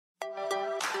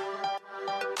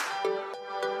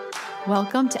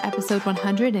Welcome to episode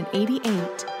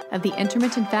 188 of the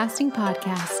Intermittent Fasting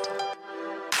Podcast.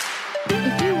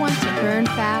 If you want to burn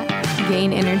fat,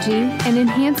 gain energy, and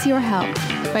enhance your health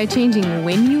by changing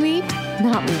when you eat,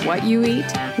 not what you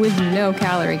eat, with no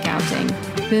calorie counting,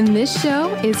 then this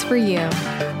show is for you.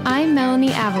 I'm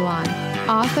Melanie Avalon,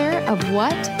 author of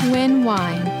What, When,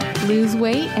 Wine, Lose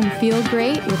Weight and Feel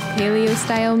Great with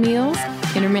Paleo-Style Meals,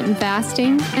 Intermittent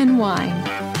Fasting, and Wine.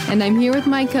 And I'm here with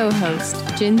my co-host,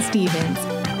 Jen Stevens,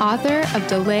 author of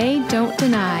Delay, Don't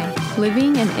Deny,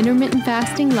 Living an Intermittent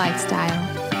Fasting Lifestyle.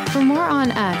 For more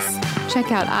on us,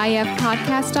 check out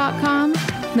ifpodcast.com,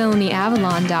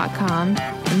 melanieavalon.com,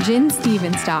 and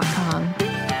jenstevens.com.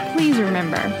 Please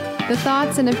remember, the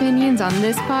thoughts and opinions on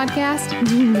this podcast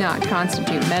do not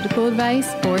constitute medical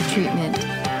advice or treatment.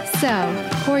 So,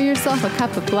 pour yourself a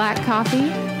cup of black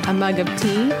coffee, a mug of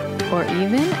tea, or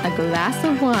even a glass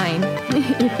of wine,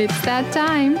 if it's that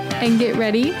time, and get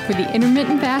ready for the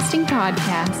Intermittent Fasting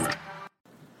Podcast.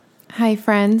 Hi,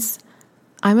 friends.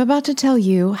 I'm about to tell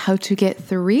you how to get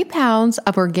 3 pounds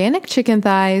of organic chicken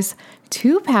thighs,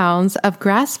 2 pounds of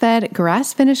grass-fed,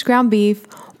 grass-finished ground beef,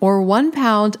 or 1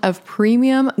 pound of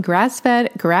premium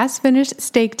grass-fed, grass-finished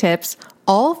steak tips,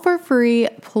 all for free,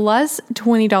 plus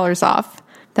 $20 off.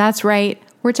 That's right,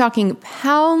 we're talking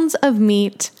pounds of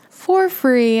meat for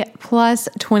free, plus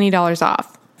 $20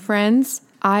 off. Friends,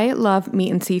 I love meat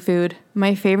and seafood.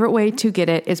 My favorite way to get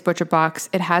it is ButcherBox.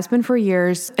 It has been for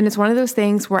years, and it's one of those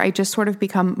things where I just sort of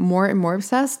become more and more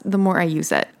obsessed the more I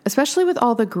use it. Especially with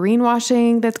all the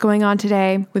greenwashing that's going on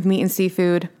today with meat and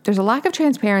seafood, there's a lack of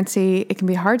transparency. It can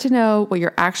be hard to know what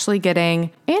you're actually getting,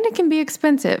 and it can be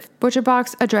expensive.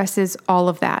 ButcherBox addresses all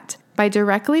of that. By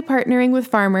directly partnering with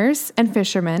farmers and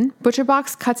fishermen,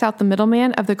 ButcherBox cuts out the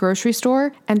middleman of the grocery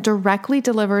store and directly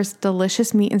delivers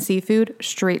delicious meat and seafood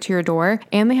straight to your door.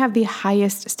 And they have the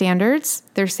highest standards.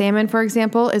 Their salmon, for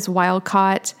example, is wild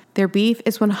caught. Their beef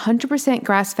is 100%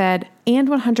 grass-fed and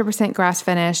 100%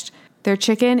 grass-finished. Their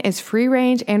chicken is free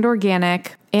range and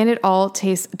organic, and it all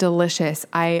tastes delicious.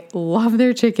 I love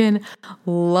their chicken,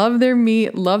 love their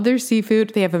meat, love their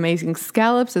seafood. They have amazing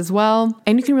scallops as well.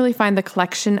 And you can really find the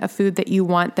collection of food that you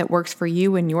want that works for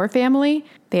you and your family.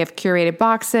 They have curated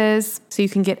boxes, so you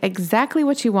can get exactly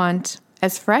what you want,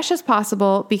 as fresh as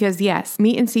possible, because yes,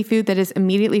 meat and seafood that is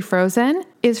immediately frozen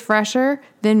is fresher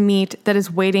than meat that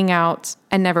is waiting out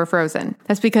and never frozen.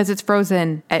 That's because it's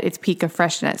frozen at its peak of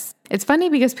freshness. It's funny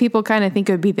because people kind of think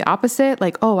it would be the opposite,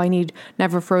 like, oh, I need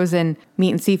never frozen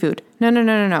meat and seafood.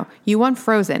 No. You want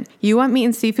frozen. You want meat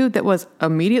and seafood that was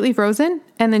immediately frozen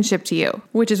and then shipped to you,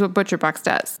 which is what ButcherBox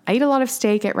does. I eat a lot of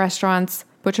steak at restaurants.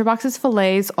 ButcherBox's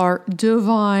fillets are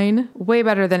divine, way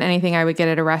better than anything I would get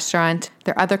at a restaurant.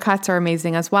 Their other cuts are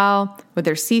amazing as well. With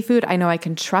their seafood, I know I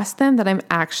can trust them that I'm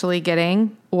actually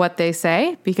getting what they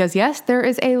say, because yes, there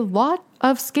is a lot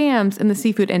of scams in the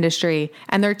seafood industry,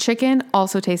 and their chicken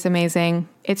also tastes amazing.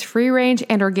 It's free range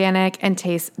and organic and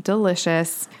tastes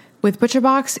delicious. With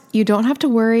ButcherBox, you don't have to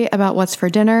worry about what's for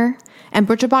dinner, and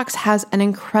ButcherBox has an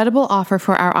incredible offer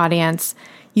for our audience.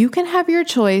 You can have your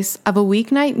choice of a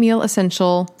weeknight meal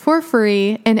essential for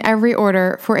free in every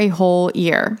order for a whole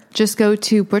year. Just go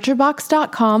to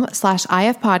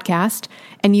butcherbox.com/ifpodcast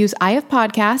and use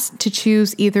ifpodcast to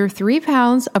choose either 3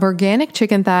 pounds of organic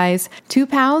chicken thighs, 2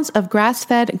 pounds of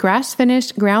grass-fed,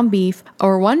 grass-finished ground beef,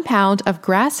 or 1 pound of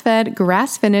grass-fed,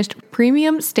 grass-finished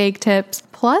premium steak tips,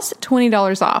 plus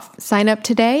 $20 off. Sign up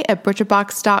today at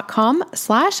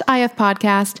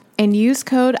butcherbox.com/ifpodcast and use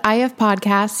code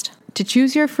ifpodcast to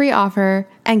choose your free offer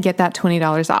and get that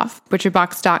 $20 off.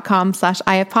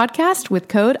 butcherbox.com/ifpodcast with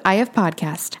code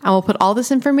ifpodcast. And we'll put all this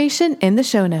information in the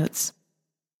show notes.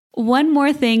 One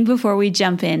more thing before we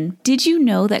jump in. Did you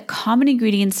know that common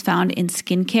ingredients found in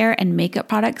skincare and makeup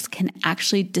products can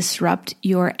actually disrupt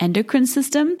your endocrine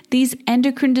system? These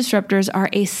endocrine disruptors are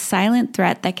a silent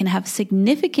threat that can have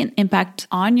significant impact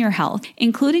on your health,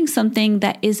 including something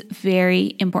that is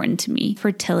very important to me,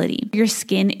 fertility. Your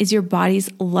skin is your body's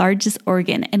largest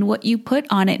organ, and what you put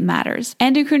on it matters.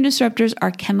 Endocrine disruptors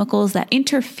are chemicals that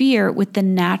interfere with the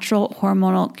natural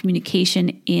hormonal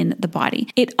communication in the body.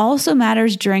 It also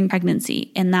matters during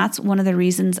pregnancy, and that's one of the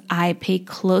reasons I pay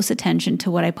close attention to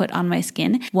what I put on my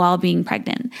skin while being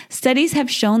pregnant. Studies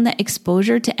have shown that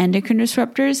exposure to endocrine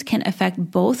disruptors can affect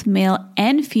both male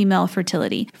and female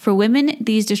fertility. For women,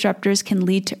 these disruptors can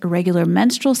lead to irregular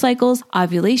menstrual cycles,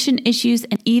 ovulation issues,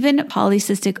 and even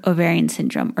polycystic ovarian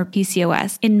syndrome, or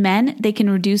PCOS. In men, they can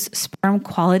reduce sperm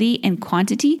quality and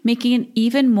quantity, making it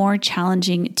even more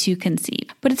challenging to conceive.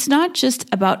 But it's not just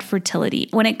about fertility.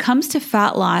 When it comes to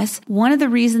fat loss, one of the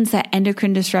reasons reasons that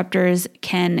endocrine disruptors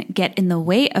can get in the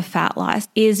way of fat loss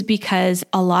is because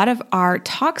a lot of our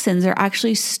toxins are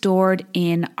actually stored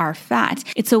in our fat.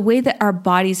 It's a way that our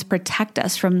bodies protect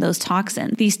us from those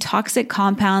toxins. These toxic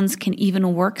compounds can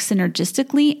even work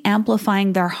synergistically,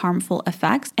 amplifying their harmful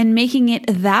effects and making it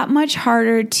that much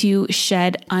harder to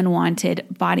shed unwanted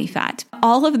body fat.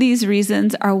 All of these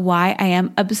reasons are why I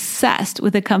am obsessed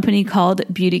with a company called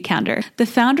Beautycounter. The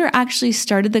founder actually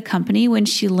started the company when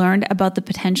she learned about the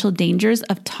potential dangers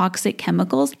of toxic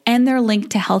chemicals and their link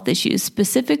to health issues,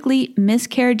 specifically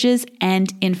miscarriages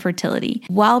and infertility.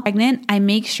 While pregnant, I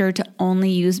make sure to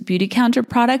only use Beautycounter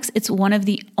products. It's one of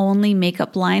the only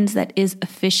makeup lines that is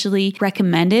officially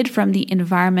recommended from the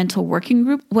Environmental Working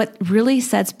Group. What really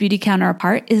sets Beautycounter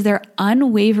apart is their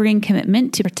unwavering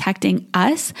commitment to protecting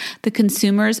us, the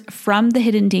consumers, from the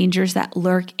hidden dangers that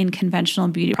lurk in conventional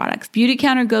beauty products.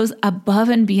 Beautycounter goes above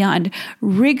and beyond,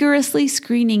 rigorously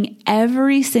screening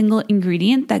every single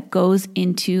ingredient that goes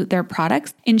into their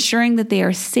products, ensuring that they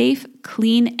are safe,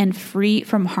 clean, and free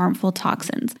from harmful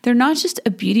toxins. They're not just a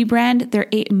beauty brand, they're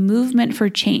a movement for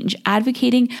change,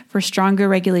 advocating for stronger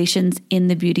regulations in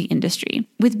the beauty industry.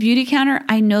 With Beautycounter,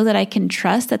 I know that I can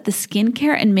trust that the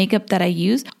skincare and makeup that I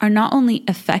use are not only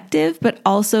effective, but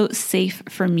also safe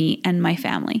for me and my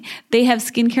family. They have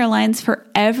skincare lines for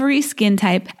every skin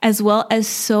type, as well as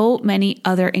so many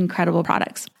other incredible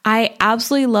products. I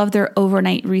absolutely love their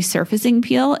overnight resurfacing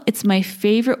peel. It's my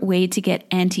favorite way to get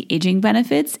anti-aging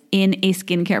benefits in a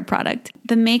skincare product.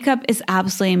 The makeup is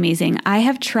absolutely amazing. I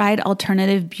have tried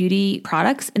alternative beauty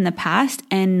products in the past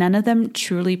and none of them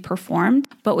truly performed.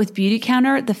 But with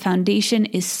Beautycounter, the foundation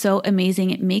is so amazing.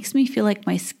 It makes me feel like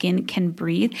my skin can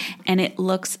breathe and it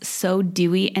looks so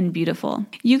dewy and beautiful.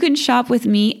 You can shop with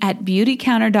me at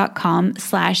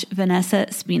beautycounter.com/Vanessa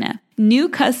Spina. New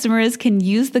customers can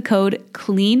use the code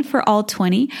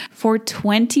CLEANFORALL20 for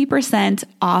 20%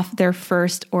 off their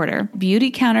first order.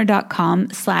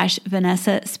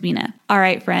 Beautycounter.com/Vanessa Spina. All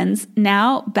right, friends,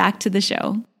 now back to the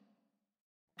show.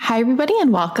 Hi, everybody,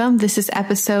 and welcome. This is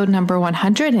episode number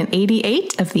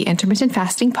 188 of the Intermittent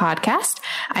Fasting Podcast.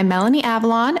 I'm Melanie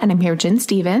Avalon, and I'm here with Jen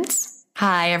Stevens.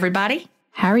 Hi, everybody.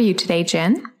 How are you today,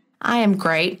 Jen? I am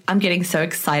great. I'm getting so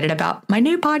excited about my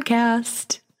new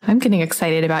podcast. I'm getting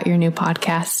excited about your new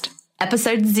podcast.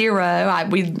 Episode 0.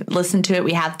 We listened to it.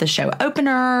 We have the show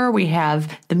opener. We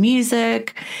have the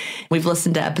music. We've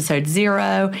listened to episode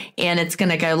 0, and it's going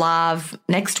to go live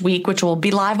next week, which will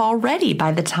be live already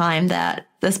by the time that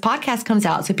this podcast comes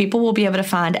out. So people will be able to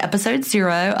find episode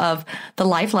 0 of the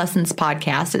Life Lessons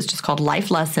podcast. It's just called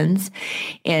Life Lessons.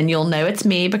 And you'll know it's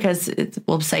me because it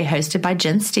will say hosted by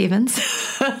Jen Stevens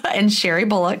and Sherry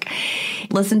Bullock.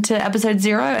 Listen to episode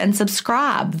 0 and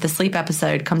subscribe. The sleep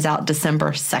episode comes out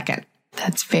December 2nd.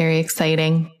 That's very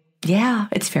exciting. Yeah,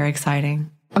 it's very exciting.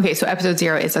 Okay, so episode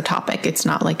 0 is a topic. It's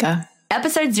not like a...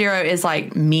 Episode 0 is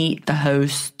like meet the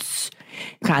hosts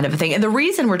kind of a thing. And the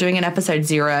reason we're doing an episode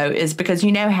 0 is because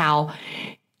you know how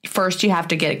first you have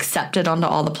to get accepted onto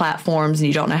all the platforms and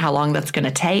you don't know how long that's going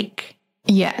to take.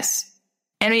 Yes.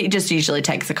 And it just usually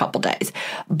takes a couple days.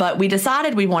 But we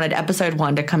decided we wanted episode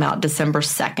 1 to come out December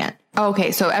 2nd.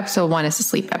 Okay, so episode 1 is a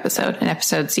sleep episode and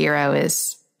episode 0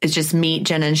 is... It's just meet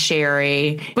Jen and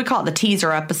Sherry. We call it the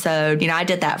teaser episode. You know, I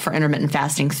did that for Intermittent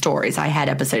Fasting Stories. I had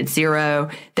episode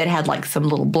 0 that had like some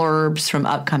little blurbs from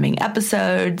upcoming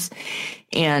episodes.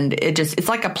 And it's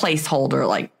like a placeholder,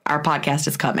 like our podcast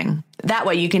is coming. That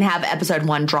way you can have episode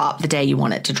 1 drop the day you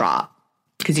want it to drop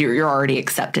because you're already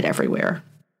accepted everywhere.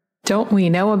 Don't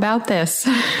we know about this?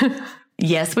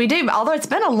 Yes, we do. Although it's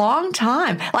been a long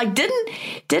time. Like,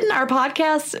 didn't our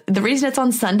podcast, the reason it's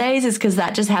on Sundays is because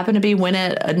that just happened to be when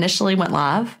it initially went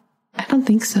live? I don't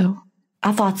think so.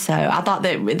 I thought so. I thought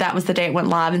that was the day it went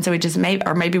live. And so we just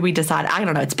maybe we decided, I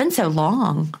don't know. It's been so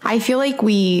long. I feel like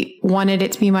we wanted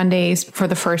it to be Mondays for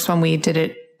the first one. We did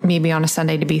it maybe on a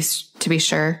Sunday to be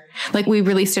sure. Like we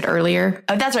released it earlier.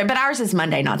 Oh, that's right. But ours is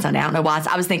Monday, not Sunday. I don't know why.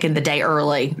 I was thinking the day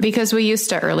early. Because we used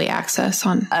to early access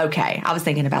on. Okay. I was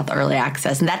thinking about the early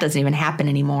access and that doesn't even happen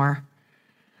anymore.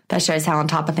 That shows how on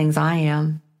top of things I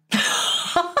am.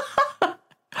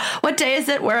 What day is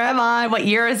it? Where am I? What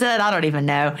year is it? I don't even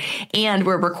know. And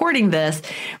we're recording this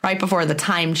right before the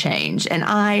time change.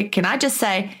 And can I just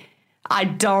say, I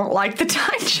don't like the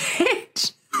time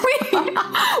change.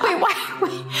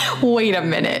 Wait a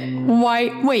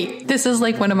minute. Wait, this is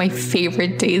like one of my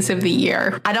favorite days of the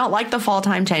year. I don't like the fall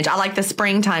time change. I like the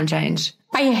spring time change.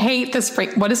 I hate the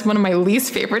spring. What is one of my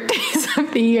least favorite days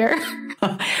of the year?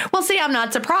 Well, see, I'm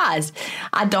not surprised.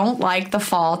 I don't like the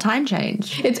fall time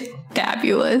change. It's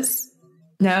fabulous.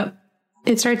 No.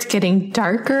 It starts getting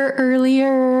darker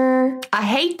earlier. I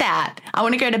hate that. I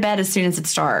want to go to bed as soon as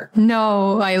it's dark.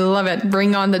 No, I love it.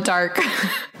 Bring on the dark.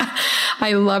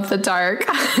 I love the dark.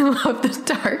 I love the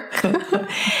dark.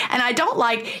 And I don't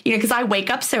like, because I wake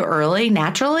up so early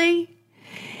naturally.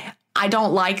 I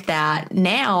don't like that.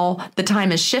 Now the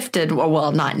time has shifted.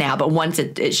 Well, not now, but once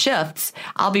it shifts,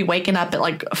 I'll be waking up at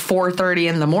like 4:30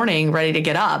 in the morning, ready to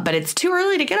get up, but it's too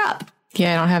early to get up.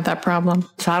 Yeah, I don't have that problem.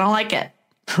 So I don't like it.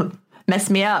 Mess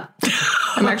me up.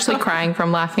 I'm actually crying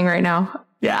from laughing right now.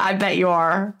 Yeah, I bet you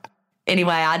are.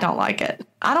 Anyway, I don't like it.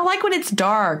 I don't like when it's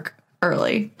dark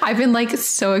early. I've been like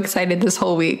so excited this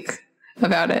whole week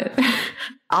about it.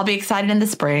 I'll be excited in the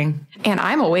spring. And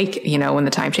I'm awake, when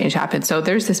the time change happens. So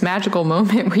there's this magical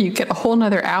moment where you get a whole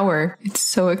nother hour. It's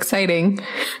so exciting.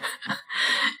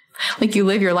 Like you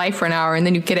live your life for an hour and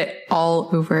then you get it all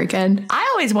over again. I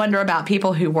always wonder about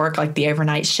people who work like the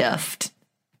overnight shift.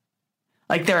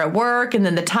 Like they're at work and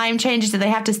then the time changes. Do they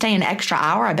have to stay an extra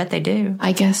hour? I bet they do.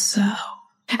 I guess so.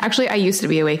 Actually, I used to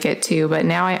be awake at 2, but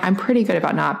now I'm pretty good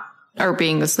about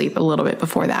being asleep a little bit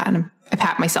before that. And I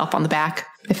pat myself on the back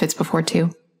if it's before 2.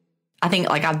 I think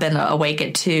like I've been awake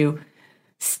at 2,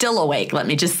 still awake. Let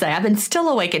me just say I've been still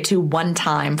awake at 2 one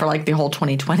time for like the whole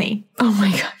 2020. Oh my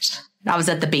gosh. I was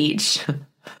at the beach.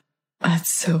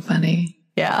 That's so funny.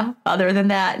 Yeah. Other than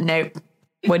that, nope.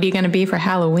 What are you going to be for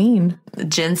Halloween?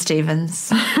 Jen Stevens.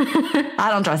 I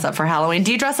don't dress up for Halloween.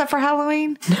 Do you dress up for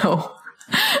Halloween? No.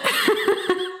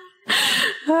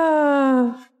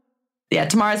 Yeah,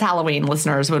 tomorrow's Halloween,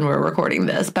 listeners, when we're recording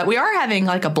this. But we are having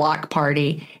like a block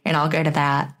party, and I'll go to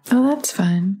that. Oh, that's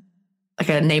fun. Like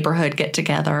a neighborhood get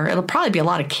together. It'll probably be a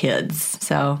lot of kids,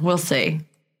 so we'll see.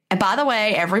 And by the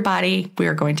way, everybody, we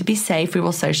are going to be safe. We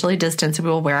will socially distance. We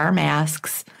will wear our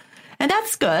masks. And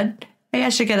that's good. Maybe I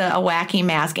should get a wacky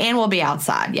mask, and we'll be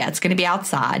outside. Yeah, it's going to be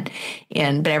outside,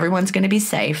 but everyone's going to be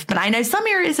safe. But I know some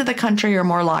areas of the country are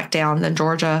more locked down than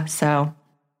Georgia, so.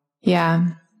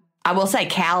 Yeah. I will say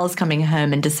Cal is coming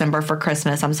home in December for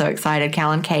Christmas. I'm so excited.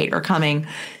 Cal and Kate are coming.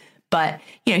 But,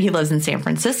 he lives in San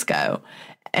Francisco.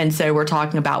 And so we're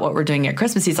talking about what we're doing at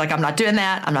Christmas. He's like, I'm not doing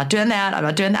that. I'm not doing that. I'm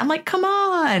not doing that. I'm like, come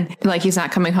on. Like he's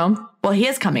not coming home? Well, he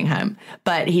is coming home,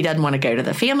 but he doesn't want to go to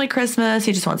the family Christmas.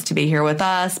 He just wants to be here with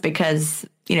us because,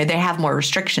 they have more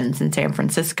restrictions in San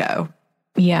Francisco.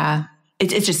 Yeah.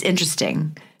 It's just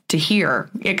interesting to hear,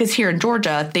 because here in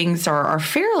Georgia, things are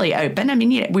fairly open. I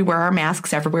mean, we wear our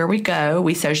masks everywhere we go.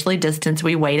 We socially distance.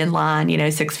 We wait in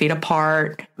line, 6 feet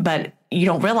apart. But you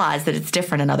don't realize that it's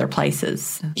different in other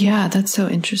places. Yeah, that's so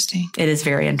interesting. It is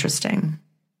very interesting.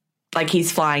 Like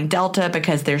he's flying Delta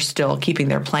because they're still keeping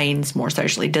their planes more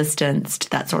socially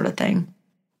distanced, that sort of thing.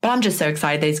 But I'm just so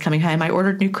excited that he's coming home. I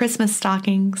ordered new Christmas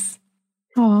stockings.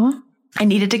 Aw. I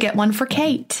needed to get one for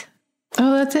Kate.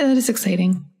 Oh, that is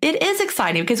exciting. It is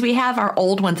exciting because we have our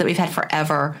old ones that we've had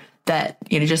forever that,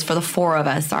 just for the 4 of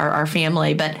us, our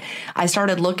family. But I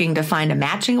started looking to find a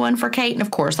matching one for Kate. And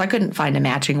of course, I couldn't find a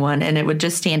matching one. And it would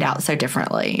just stand out so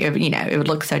differently. It would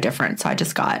look so different. So I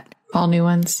just got all new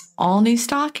ones, all new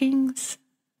stockings.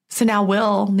 So now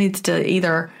Will needs to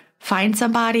either find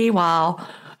somebody while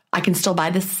I can still buy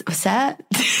this set,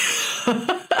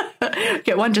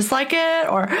 get one just like it,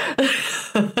 or.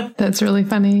 That's really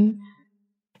funny.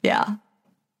 Yeah.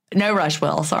 No rush,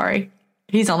 Will. Sorry.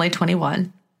 He's only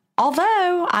 21.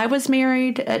 Although I was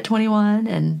married at 21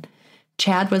 and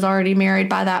Chad was already married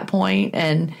by that point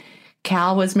and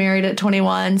Cal was married at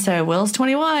 21. So Will's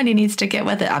 21. He needs to get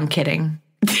with it. I'm kidding.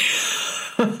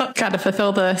 Got to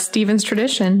fulfill the Stevens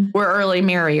tradition. We're early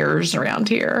marriers around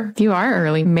here. You are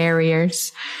early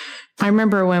marriers. I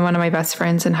remember when one of my best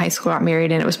friends in high school got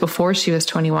married and it was before she was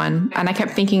 21. And I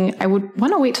kept thinking I would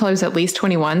want to wait till I was at least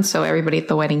 21 so everybody at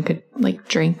the wedding could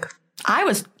drink. I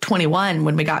was 21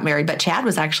 when we got married, but Chad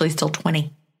was actually still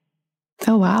 20.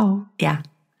 Oh, wow. Yeah.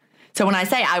 So when I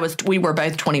say we were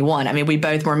both 21, I mean, we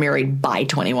both were married by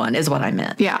 21 is what I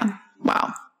meant. Yeah.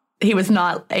 Wow. He was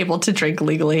not able to drink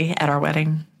legally at our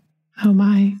wedding. Oh,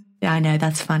 my. Yeah, I know.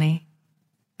 That's funny.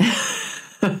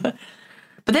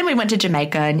 But then we went to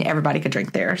Jamaica and everybody could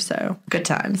drink there. So good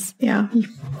times. Yeah,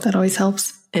 that always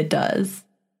helps. It does.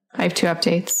 I have 2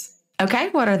 updates. Okay.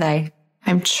 What are they?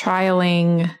 I'm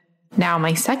trialing now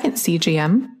my second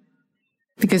CGM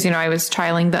because, I was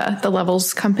trialing the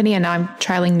Levels company and now I'm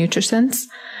trialing Nutrisense.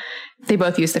 They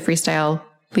both use the Freestyle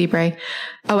Libre.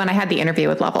 Oh, and I had the interview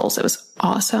with Levels. It was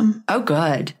awesome. Oh,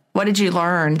 good. What did you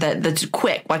learn that's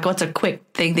quick? What's a quick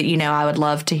thing that I would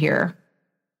love to hear?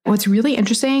 What's really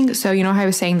interesting, so how I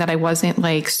was saying that I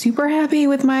wasn't super happy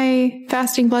with my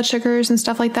fasting blood sugars and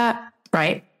stuff like that?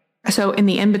 Right. So in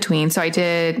the in-between, so I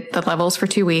did the levels for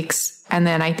 2 weeks, and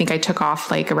then I think I took off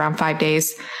like around 5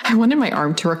 days. I wanted my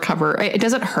arm to recover. It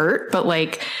doesn't hurt, but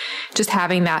like just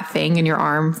having that thing in your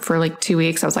arm for like 2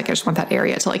 weeks, I was like, I just want that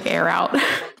area to like air out.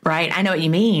 Right. I know what you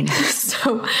mean.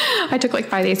 So I took like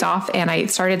 5 days off and I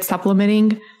started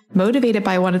supplementing, motivated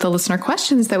by one of the listener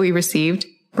questions that we received,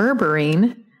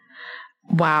 Berberine.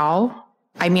 Wow.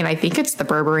 I mean, I think it's the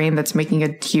Berberine that's making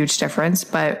a huge difference,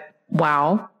 but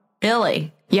wow.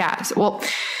 Really? Yeah. Well,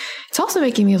 it's also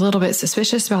making me a little bit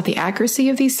suspicious about the accuracy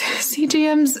of these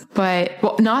CGMs, but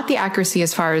well, not the accuracy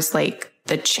as far as like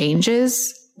the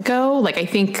changes go. Like I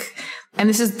think, and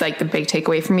this is like the big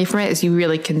takeaway for me from it, is you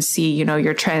really can see, you know,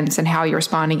 your trends and how you're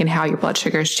responding and how your blood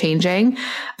sugar is changing.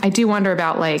 I do wonder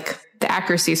about like the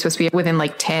accuracy is supposed to be within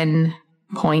like 10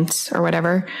 points or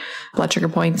whatever, blood sugar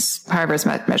points, however it's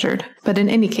measured. But in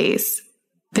any case,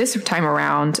 this time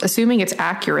around, assuming it's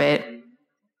accurate,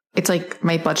 it's like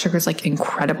my blood sugar is like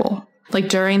incredible. Like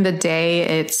during the day,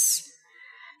 it's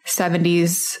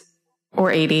 70s or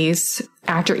 80s.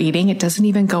 After eating, it doesn't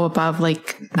even go above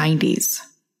like 90s.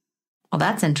 Well,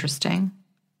 that's interesting.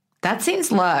 That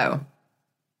seems low.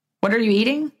 What are you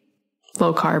eating?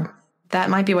 Low carb. That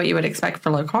might be what you would expect for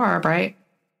low carb, right?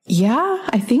 Yeah,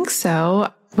 I think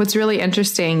so. What's really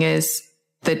interesting is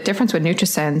the difference with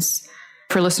NutriSense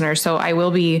for listeners. So I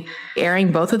will be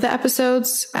airing both of the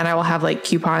episodes and I will have like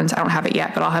coupons. I don't have it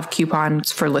yet, but I'll have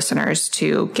coupons for listeners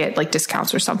to get like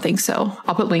discounts or something. So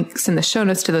I'll put links in the show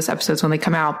notes to those episodes when they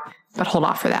come out, but hold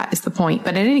off for that is the point.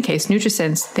 But in any case,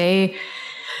 NutriSense,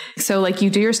 so like you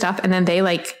do your stuff and then they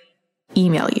like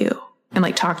email you and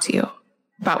like talk to you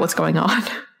about what's going on.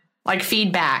 Like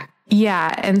feedback.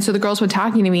 Yeah. And so the girls were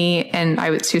talking to me and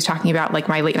she was talking about like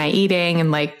my late night eating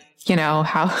and like, you know,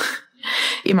 how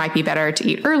it might be better to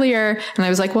eat earlier. And I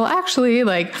was like, well, actually,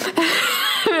 like,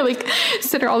 I like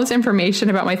sent her all this information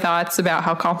about my thoughts about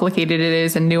how complicated it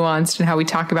is and nuanced and how we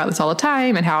talk about this all the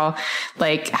time and how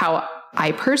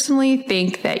I personally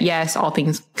think that yes, all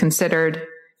things considered,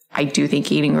 I do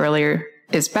think eating earlier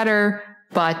is better,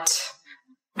 but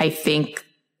I think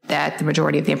that the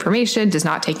majority of the information does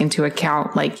not take into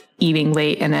account like eating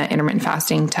late in an intermittent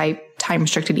fasting type time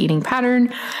restricted eating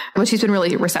pattern, which she's been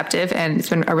really receptive and it's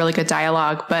been a really good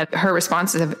dialogue. But her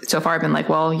responses have so far been like,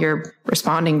 well, you're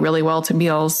responding really well to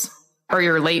meals, or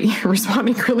you're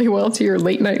responding really well to your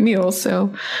late night meals.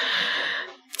 So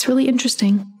it's really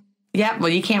interesting. Yeah. Well,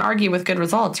 you can't argue with good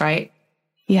results, right?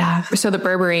 Yeah. So the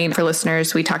berberine, for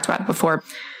listeners, we talked about it before.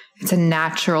 It's a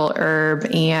natural herb.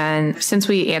 And since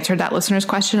we answered that listener's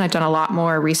question, I've done a lot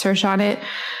more research on it.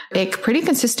 It pretty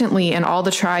consistently in all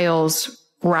the trials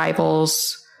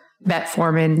rivals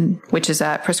metformin, which is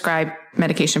a prescribed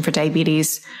medication for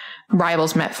diabetes,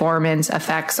 rivals metformin's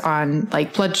effects on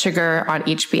like blood sugar, on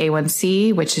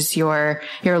HbA1c, which is your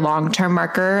long-term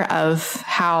marker of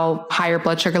how higher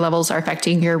blood sugar levels are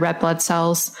affecting your red blood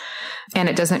cells. And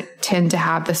it doesn't tend to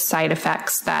have the side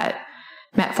effects that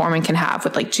metformin can have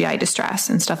with like GI distress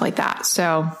and stuff like that.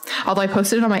 So although I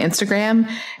posted it on my Instagram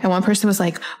and one person was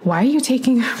like, why are you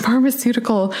taking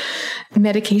pharmaceutical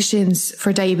medications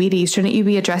for diabetes? Shouldn't you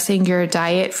be addressing your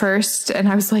diet first? And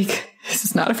I was like, this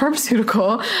is not a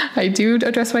pharmaceutical. I do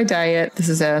address my diet. This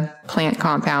is a plant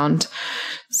compound.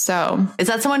 So is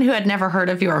that someone who had never heard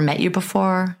of you or met you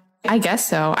before? I guess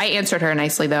so. I answered her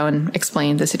nicely though and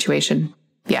explained the situation.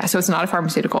 Yeah. So it's not a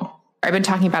pharmaceutical. I've been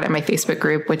talking about it in my Facebook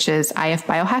group, which is IF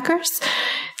Biohackers.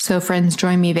 So friends,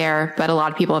 join me there. But a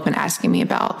lot of people have been asking me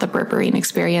about the berberine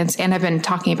experience and have been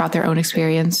talking about their own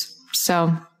experience.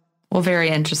 So, well, very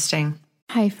interesting.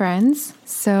 Hi, friends.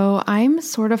 So I'm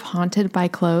sort of haunted by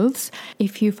clothes.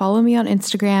 If you follow me on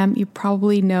Instagram, you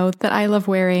probably know that I love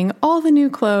wearing all the new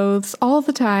clothes all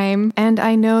the time. And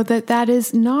I know that that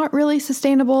is not really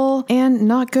sustainable and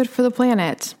not good for the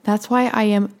planet. That's why I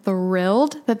am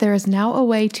thrilled that there is now a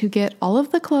way to get all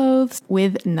of the clothes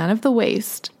with none of the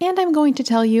waste. And I'm going to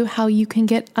tell you how you can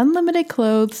get unlimited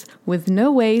clothes with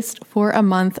no waste for a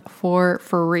month for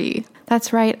free.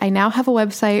 That's right. I now have a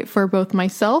website for both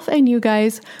myself and you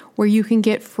guys where you can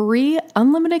get free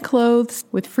unlimited clothes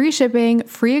with free shipping,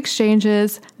 free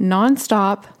exchanges,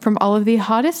 nonstop from all of the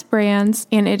hottest brands.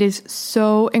 And it is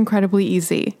so incredibly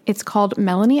easy. It's called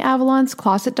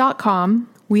MelanieAvalonsCloset.com.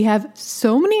 We have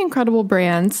so many incredible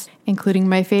brands, including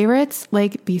my favorites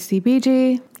like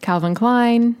BCBG, Calvin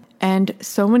Klein, and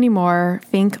so many more.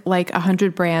 Think like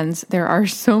 100 brands. There are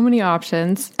so many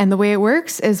options. And the way it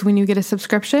works is when you get a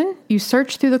subscription, You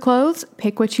search through the clothes,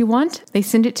 pick what you want. They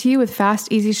send it to you with fast,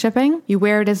 easy shipping. You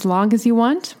wear it as long as you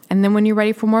want. And then when you're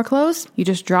ready for more clothes, you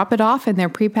just drop it off in their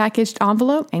prepackaged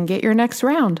envelope and get your next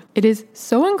round. It is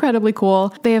so incredibly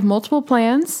cool. They have multiple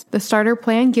plans. The starter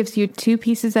plan gives you 2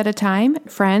 pieces at a time.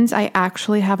 Friends, I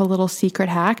actually have a little secret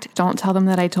hack. Don't tell them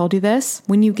that I told you this.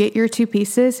 When you get your 2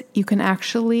 pieces, you can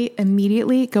actually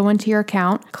immediately go into your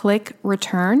account, click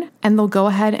return, and they'll go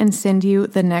ahead and send you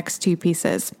the next 2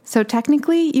 pieces. So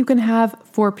technically, you can have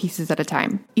 4 pieces at a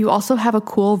time. You also have a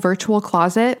cool virtual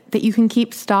closet that you can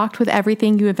keep stocked with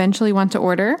everything you eventually want to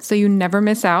order, so you never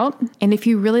miss out. And if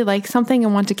you really like something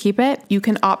and want to keep it, you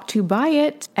can opt to buy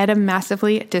it at a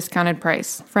massively discounted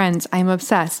price. Friends, I'm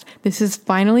obsessed. This is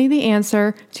finally the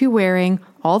answer to wearing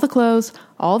all the clothes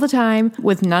all the time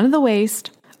with none of the waste.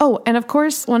 Oh, and of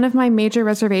course, one of my major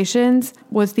reservations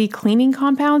was the cleaning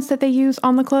compounds that they use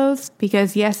on the clothes,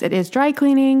 because yes, it is dry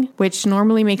cleaning, which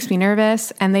normally makes me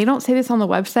nervous, and they don't say this on the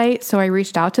website, so I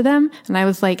reached out to them, and I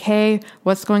was like, hey,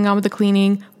 what's going on with the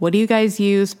cleaning? What do you guys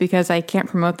use? Because I can't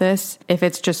promote this if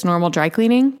it's just normal dry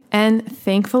cleaning. And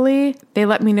thankfully, they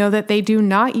let me know that they do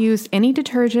not use any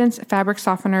detergents, fabric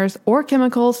softeners, or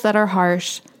chemicals that are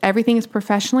harsh. Everything is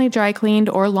professionally dry cleaned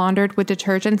or laundered with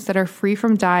detergents that are free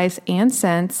from dyes and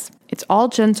scents. It's all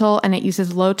gentle and it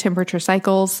uses low temperature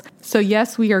cycles. So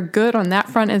yes, we are good on that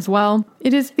front as well.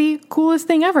 It is the coolest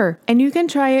thing ever. And you can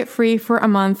try it free for a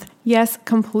month. Yes,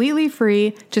 completely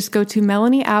free. Just go to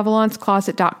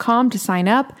MelanieAvalonsCloset.com to sign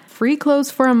up. Free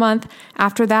clothes for a month.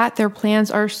 After that, their plans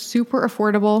are super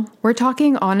affordable. We're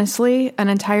talking honestly, an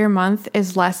entire month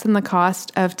is less than the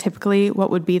cost of typically what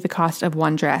would be the cost of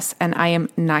one dress. And I am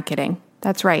not kidding.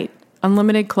 That's right.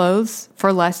 Unlimited clothes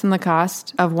for less than the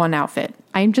cost of one outfit.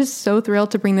 I'm just so thrilled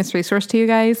to bring this resource to you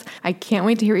guys. I can't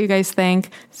wait to hear what you guys think.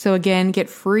 So again, get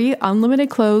free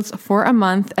unlimited clothes for a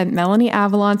month at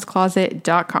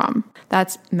MelanieAvalonsCloset.com.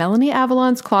 That's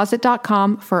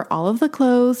MelanieAvalonsCloset.com for all of the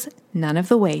clothes, none of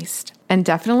the waste. And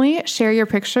definitely share your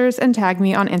pictures and tag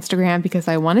me on Instagram because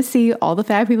I want to see all the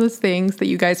fabulous things that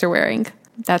you guys are wearing.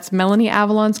 That's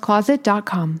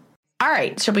MelanieAvalonsCloset.com. All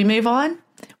right, shall we move on?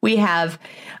 We have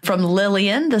from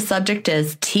Lillian, the subject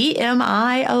is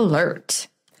TMI alert.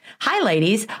 Hi,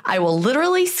 ladies. I will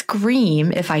literally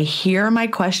scream if I hear my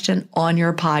question on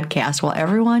your podcast. Well,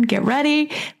 everyone get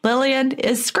ready. Lillian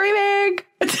is screaming.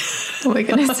 Oh my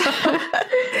goodness.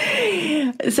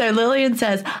 So Lillian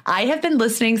says, I have been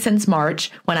listening since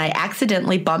March when I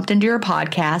accidentally bumped into your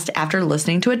podcast after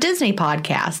listening to a Disney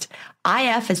podcast.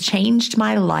 IF has changed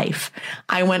my life.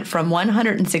 I went from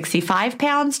 165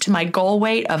 pounds to my goal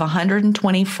weight of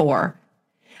 124.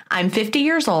 I'm 50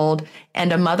 years old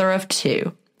and a mother of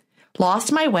 2.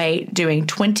 Lost my weight doing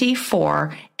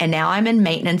 24, and now I'm in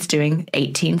maintenance doing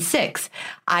 18.6.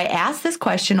 I asked this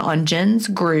question on Jen's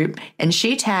group, and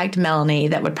she tagged Melanie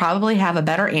that would probably have a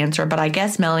better answer, but I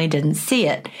guess Melanie didn't see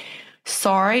it.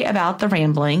 Sorry about the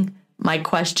rambling. My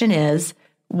question is,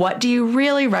 what do you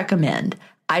really recommend?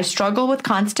 I struggle with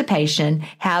constipation,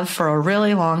 have for a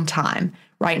really long time.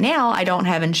 Right now, I don't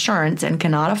have insurance and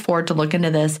cannot afford to look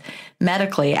into this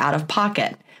medically out of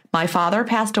pocket. My father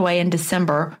passed away in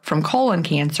December from colon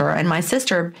cancer, and my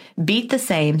sister beat the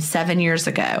same 7 years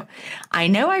ago. I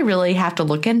know I really have to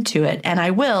look into it, and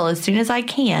I will as soon as I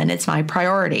can. It's my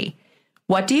priority.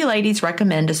 What do you ladies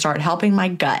recommend to start helping my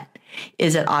gut?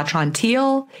 Is it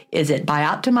Atrantil? Is it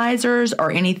Bioptimizers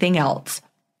or anything else?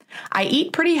 I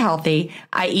eat pretty healthy.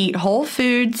 I eat whole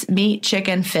foods, meat,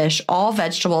 chicken, fish, all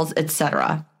vegetables,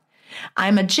 etc.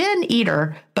 I'm a Gen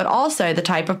eater, but also the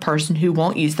type of person who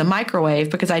won't use the microwave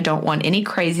because I don't want any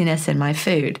craziness in my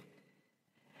food.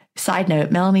 Side note,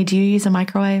 Melanie, do you use a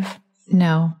microwave?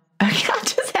 No. I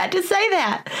just had to say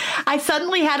that. I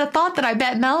suddenly had a thought that I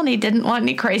bet Melanie didn't want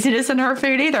any craziness in her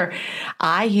food either.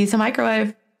 I use a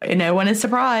microwave. No one is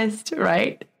surprised,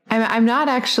 right? I'm not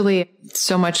actually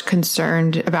so much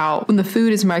concerned about when the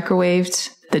food is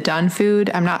microwaved, the done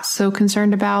food, I'm not so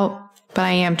concerned about, but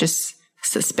I am just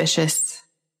suspicious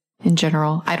in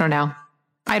general. I don't know.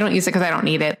 I don't use it because I don't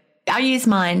need it. I use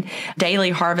mine daily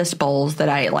harvest bowls that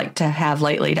I like to have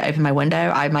lately to open my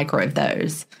window. I microwave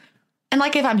those. And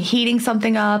like if I'm heating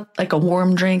something up, like a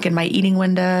warm drink in my eating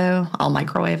window, I'll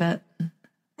microwave it.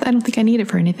 I don't think I need it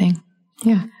for anything.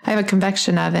 Yeah. I have a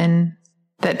convection oven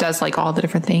that does like all the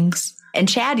different things. And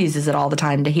Chad uses it all the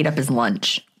time to heat up his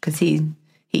lunch because he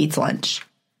eats lunch.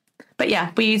 But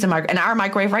yeah, we use a microwave. And our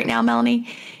microwave right now, Melanie,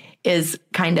 is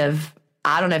kind of,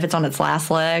 I don't know if it's on its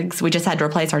last legs. We just had to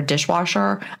replace our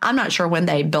dishwasher. I'm not sure when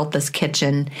they built this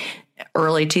kitchen,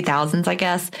 early 2000s, I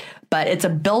guess. but it's a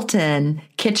built-in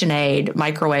KitchenAid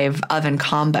microwave oven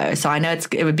combo. So I know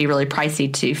it would be really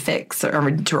pricey to fix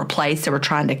or to replace. So we're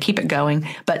trying to keep it going.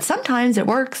 But sometimes it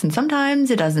works and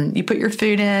sometimes it doesn't. You put your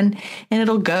food in and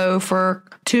it'll go for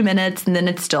 2 minutes and then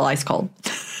it's still ice cold.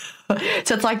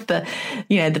 So it's like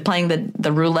playing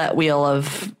the roulette wheel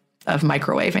of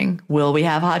microwaving. Will we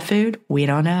have hot food? We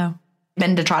don't know.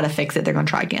 Then to try to fix it, they're going to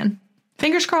try again.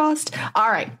 Fingers crossed.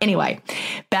 All right. Anyway,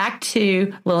 back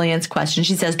to Lillian's question.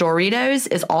 She says, Doritos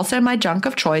is also my junk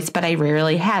of choice, but I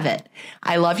rarely have it.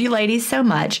 I love you ladies so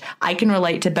much. I can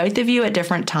relate to both of you at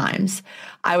different times.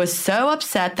 I was so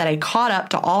upset that I caught up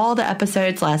to all the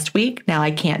episodes last week. Now I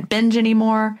can't binge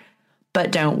anymore.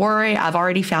 But don't worry, I've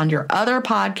already found your other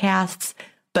podcasts.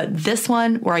 But this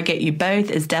one, where I get you both,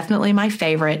 is definitely my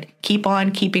favorite. Keep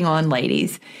on keeping on,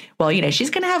 ladies. Well, she's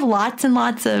going to have lots and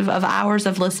lots of hours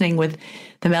of listening with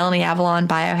the Melanie Avalon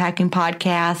Biohacking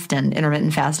Podcast and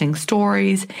Intermittent Fasting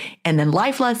Stories, and then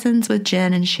Life Lessons with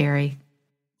Jen and Sherry.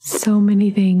 So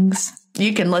many things.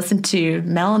 You can listen to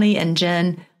Melanie and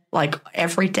Jen like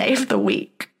every day of the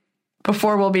week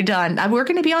before we'll be done. We're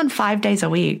going to be on 5 days a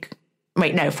week.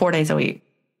 Wait, no, 4 days a week.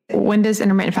 When does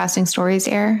Intermittent Fasting Stories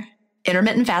air?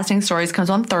 Intermittent Fasting Stories comes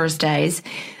on Thursdays.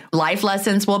 Life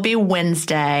Lessons will be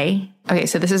Wednesday. Okay,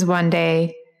 so this is one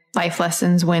day. Life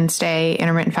Lessons Wednesday,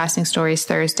 Intermittent Fasting Stories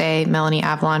Thursday, Melanie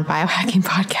Avalon Biohacking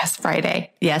Podcast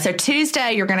Friday. Yeah, so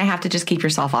Tuesday, you're going to have to just keep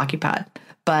yourself occupied.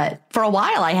 But for a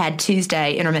while, I had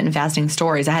Tuesday Intermittent Fasting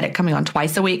Stories. I had it coming on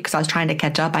twice a week because I was trying to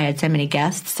catch up. I had so many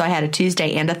guests. So I had a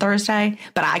Tuesday and a Thursday,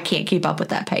 but I can't keep up with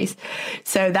that pace.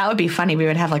 So that would be funny. We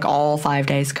would have like all 5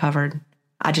 days covered.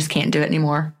 I just can't do it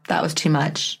anymore. That was too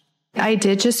much. I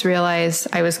did just realize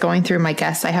I was going through my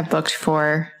guests I have booked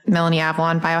for Melanie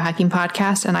Avalon Biohacking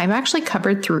Podcast, and I'm actually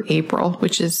covered through April,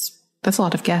 that's a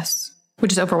lot of guests,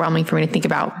 which is overwhelming for me to think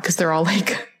about because they're all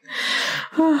like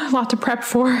a lot to prep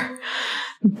for.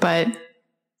 But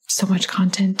so much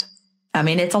content. I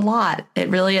mean, it's a lot. It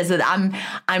really is.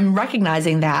 I'm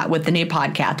recognizing that with the new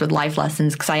podcast with Life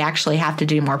Lessons because I actually have to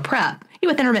do more prep.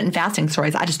 With Intermittent Fasting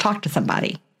Stories, I just talk to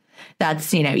somebody.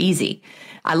 That's, easy.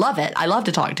 I love it. I love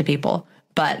to talk to people.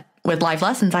 But with Life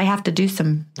Lessons, I have to do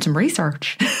some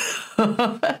research.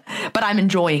 But I'm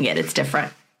enjoying it. It's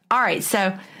different. All right.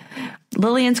 So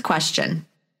Lillian's question.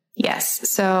 Yes.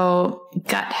 So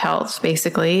gut health,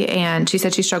 basically. And she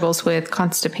said she struggles with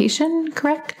constipation,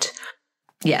 correct?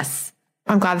 Yes.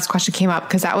 I'm glad this question came up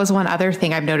because that was one other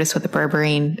thing I've noticed with the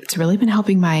Berberine. It's really been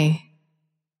helping my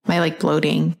like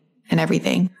bloating and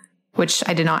everything, which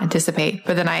I did not anticipate.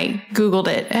 But then I Googled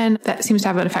it and that seems to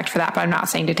have an effect for that. But I'm not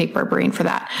saying to take Berberine for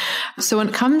that. So when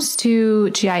it comes to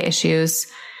GI issues,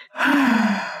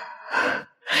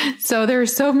 so there are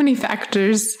so many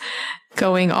factors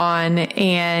going on,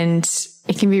 and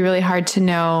it can be really hard to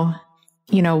know,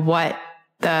 what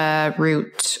the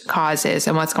root cause is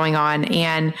and what's going on.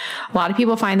 And a lot of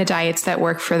people find the diets that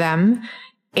work for them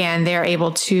and they're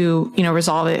able to,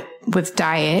 resolve it with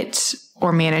diet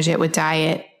or manage it with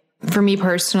diet. For me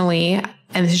personally,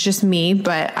 and this is just me,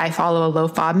 but I follow a low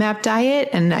FODMAP diet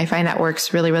and I find that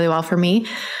works really, really well for me.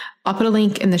 I'll put a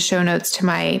link in the show notes to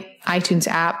my iTunes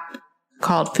app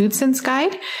called Food Sense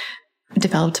Guide,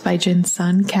 developed by Jen's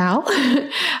son, Cal.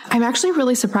 I'm actually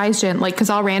really surprised, Jen, because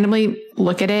I'll randomly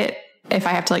look at it if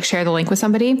I have to share the link with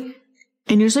somebody.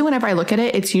 And usually whenever I look at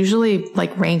it, it's usually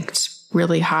ranked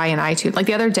really high in iTunes.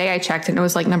 The other day I checked and it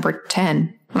was number 10.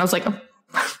 And I was like, oh,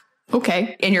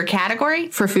 okay. In your category?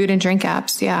 For food and drink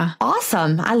apps. Yeah.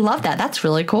 Awesome. I love that. That's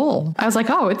really cool. I was like,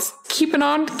 oh, it's keeping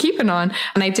on.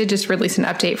 And I did just release an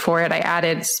update for it. I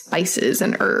added spices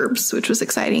and herbs, which was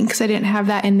exciting because I didn't have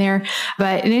that in there.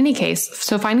 But in any case,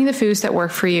 so finding the foods that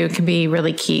work for you can be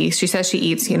really key. She says she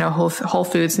eats, whole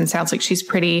foods and sounds like she's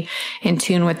pretty in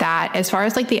tune with that. As far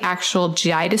as the actual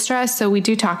GI distress, so we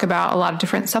do talk about a lot of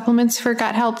different supplements for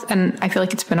gut health. And I feel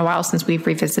like it's been a while since we've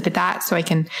revisited that. So I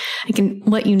can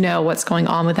let you know what's going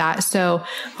on with that. So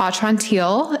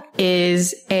Atrantil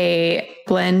is a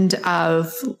blend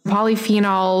of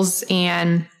polyphenols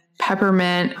and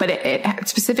peppermint, but it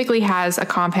specifically has a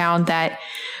compound that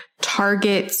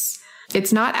targets,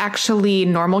 it's not actually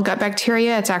normal gut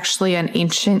bacteria. It's actually a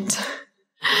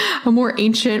more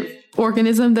ancient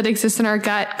organism that exists in our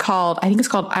gut called, I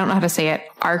don't know how to say it,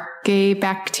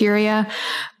 Archaebacteria,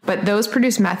 but those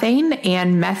produce methane,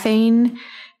 and methane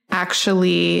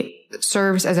actually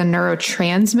serves as a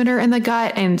neurotransmitter in the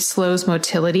gut and slows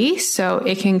motility. So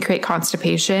it can create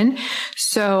constipation.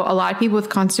 So a lot of people with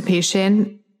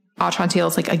constipation, Atrantil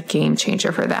is a game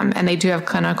changer for them. And they do have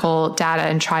clinical data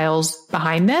and trials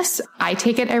behind this. I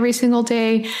take it every single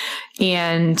day.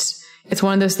 And it's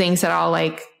one of those things that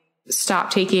I'll stop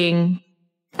taking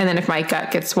And then if my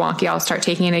gut gets wonky, I'll start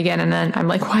taking it again. And then I'm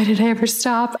like, why did I ever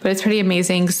stop? But it's pretty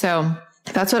amazing. So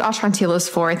that's what Ashwantil is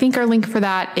for. I think our link for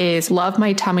that is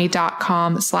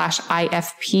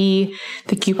lovemytummy.com/IFP.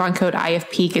 The coupon code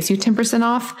IFP gets you 10%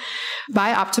 off.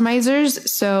 Bioptimizers.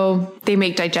 So they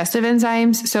make digestive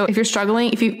enzymes. So if you're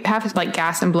struggling, if you have like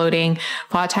gas and bloating,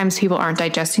 a lot of times people aren't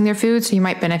digesting their food. So you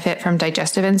might benefit from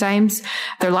digestive enzymes.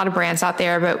 There are a lot of brands out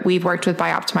there, but we've worked with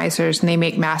Bioptimizers and they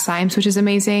make Masszymes, which is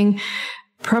amazing.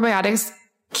 Probiotics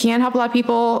can help a lot of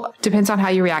people. Depends on how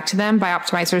you react to them.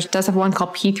 Bioptimizers does have one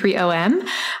called P3OM.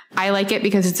 I like it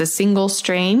because it's a single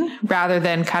strain rather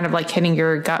than kind of like hitting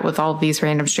your gut with all of these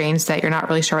random strains that you're not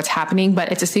really sure what's happening,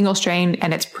 but it's a single strain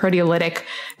and it's proteolytic,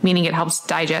 meaning it helps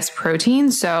digest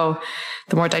protein. So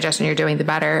the more digestion you're doing, the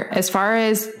better. As far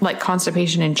as like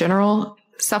constipation in general,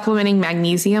 supplementing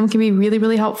magnesium can be really,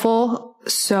 really helpful.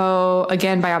 So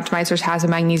again, Bioptimizers has a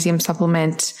magnesium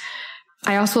supplement.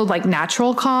 I also like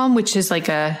Natural Calm, which is like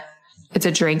it's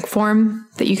a drink form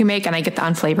that you can make. And I get the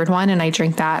unflavored one and I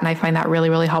drink that. And I find that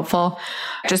really, really helpful.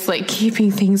 Just like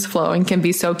keeping things flowing can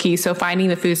be so key. So finding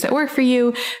the foods that work for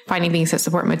you, finding things that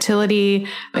support motility.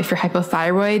 If you're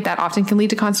hypothyroid, that often can lead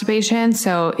to constipation.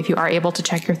 So if you are able to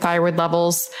check your thyroid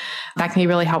levels, that can be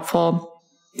really helpful.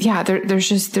 Yeah,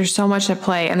 there's so much at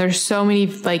play and there's so many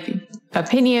like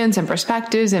opinions and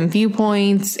perspectives and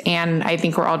viewpoints. And I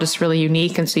think we're all just really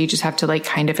unique. And so you just have to like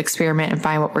kind of experiment and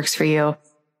find what works for you.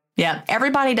 Yeah.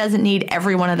 Everybody doesn't need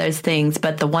every one of those things,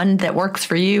 but the one that works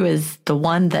for you is the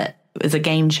one that is a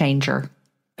game changer.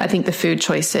 I think the food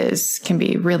choices can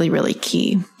be really, really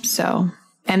key. So,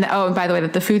 and by the way,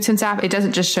 the Food Sense app, it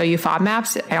doesn't just show you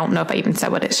FODMAPs. I don't know if I even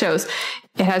said what it shows.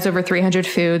 It has over 300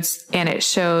 foods and it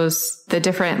shows the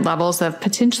different levels of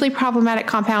potentially problematic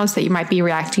compounds that you might be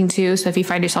reacting to. So if you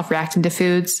find yourself reacting to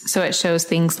foods, so it shows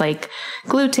things like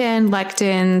gluten,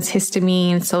 lectins,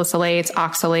 histamine, salicylates,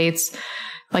 oxalates,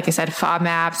 like I said,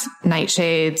 FODMAPs,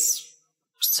 nightshades,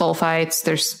 sulfites.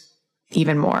 There's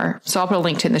even more. So I'll put a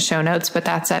link to it in the show notes, but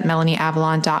that's at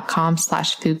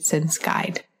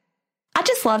melanieavalon.com/foodsenseguide. I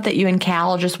just love that you and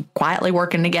Cal are just quietly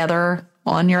working together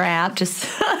on your app. Just,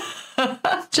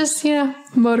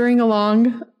 motoring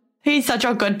along. He's such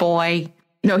a good boy.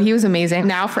 No, he was amazing.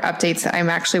 Now for updates, I'm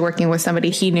actually working with somebody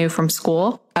he knew from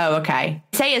school. Oh, okay.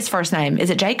 Say his first name. Is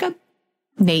it Jacob?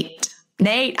 Nate.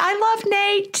 I love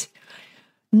Nate.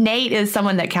 Nate is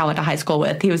someone that Cal went to high school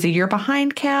with. He was a year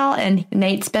behind Cal, and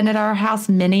Nate's been at our house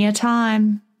many a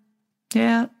time.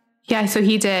 Yeah. Yeah, so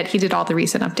he did all the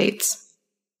recent updates.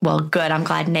 Well, good. I'm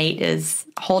glad Nate is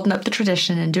holding up the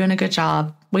tradition and doing a good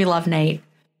job. We love Nate.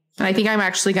 And I think I'm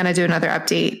actually going to do another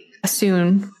update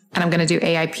soon, and I'm going to do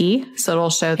AIP. So it'll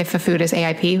show if a food is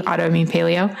AIP, autoimmune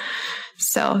paleo.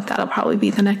 So that'll probably be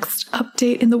the next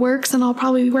update in the works, and I'll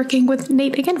probably be working with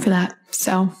Nate again for that.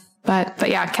 So, but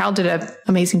yeah, Cal did an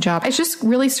amazing job. It's just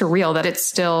really surreal that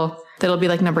that'll be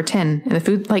like number 10 in the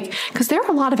food, like, because there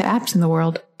are a lot of apps in the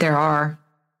world. There are.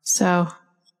 So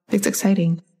it's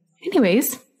exciting.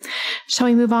 Anyways, shall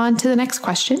we move on to the next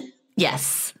question?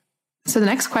 Yes. So the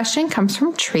next question comes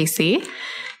from Tracy.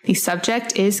 The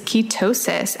subject is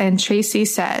ketosis. And Tracy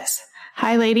says,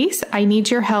 "Hi, ladies. I need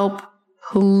your help,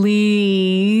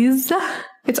 please."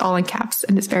 It's all in caps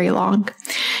and it's very long.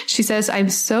 She says, "I'm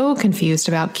so confused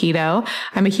about keto.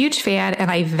 I'm a huge fan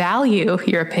and I value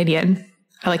your opinion."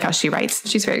 I like how she writes.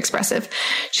 She's very expressive.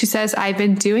 She says, "I've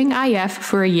been doing IF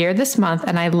for a year this month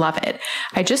and I love it.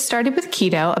 I just started with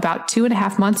keto about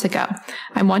 2.5 months ago.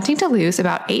 I'm wanting to lose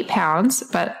about 8 pounds,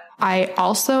 but I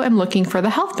also am looking for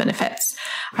the health benefits.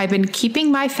 I've been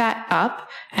keeping my fat up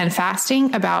and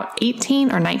fasting about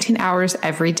 18 or 19 hours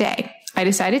every day. I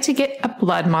decided to get a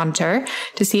blood monitor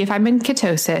to see if I'm in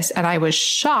ketosis, and I was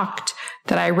shocked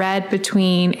that I read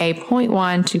between a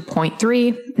 0.1 to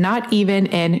 0.3, not even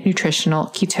in nutritional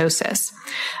ketosis.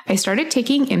 I started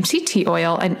taking MCT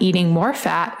oil and eating more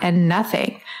fat and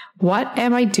nothing. What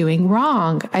am I doing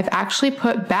wrong? I've actually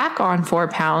put back on 4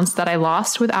 pounds that I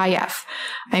lost with IF.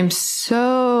 I'm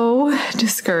so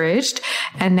discouraged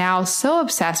and now so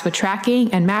obsessed with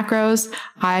tracking and macros.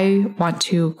 I want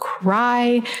to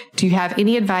cry. Do you have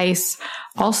any advice?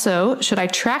 Also, should I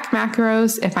track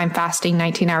macros if I'm fasting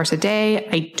 19 hours a day?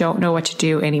 I don't know what to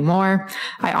do anymore.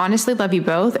 I honestly love you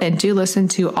both and do listen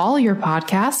to all your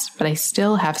podcasts, but I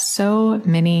still have so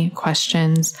many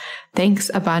questions. Thanks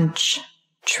a bunch.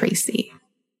 Tracy.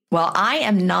 Well, I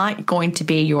am not going to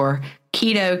be your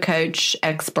keto coach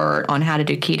expert on how to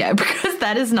do keto because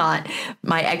that is not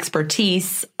my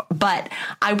expertise. But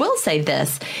I will say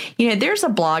this, there's a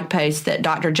blog post that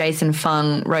Dr. Jason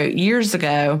Fung wrote years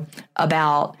ago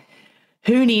about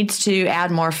who needs to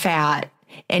add more fat.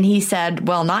 And he said,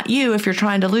 well, not you if you're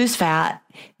trying to lose fat.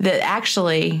 that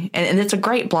actually, and it's a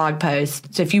great blog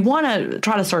post. So if you want to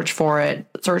try to search for it,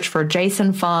 search for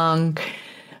Jason Fung,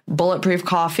 Bulletproof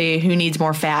Coffee, Who Needs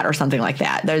More Fat, or something like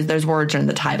that. Those words are in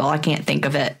the title. I can't think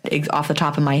of it off the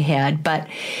top of my head. But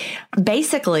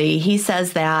basically, he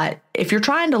says that if you're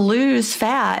trying to lose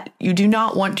fat, you do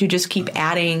not want to just keep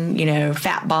adding,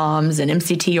 fat bombs and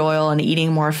MCT oil and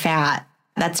eating more fat.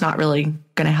 That's not really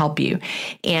going to help you.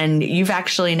 And you've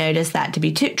actually noticed that to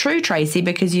be true, Tracy,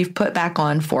 because you've put back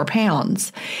on 4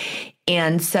 pounds.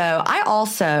 And so I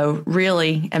also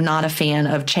really am not a fan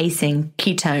of chasing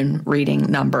ketone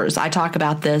reading numbers. I talk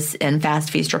about this in Fast,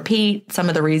 Feast, Repeat, some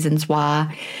of the reasons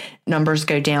why numbers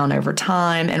go down over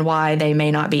time and why they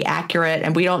may not be accurate.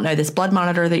 And we don't know this blood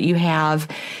monitor that you have.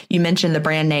 You mentioned the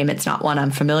brand name. It's not one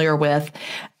I'm familiar with.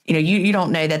 You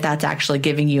don't know that that's actually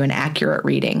giving you an accurate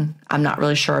reading. I'm not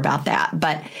really sure about that.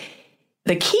 But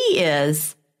the key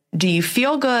is, do you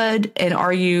feel good and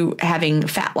are you having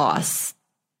fat loss?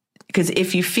 Because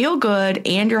if you feel good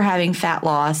and you're having fat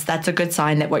loss, that's a good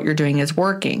sign that what you're doing is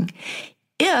working.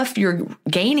 If you're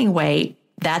gaining weight,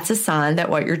 that's a sign that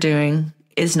what you're doing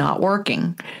is not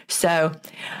working. So,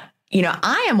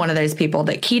 I am one of those people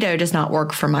that keto does not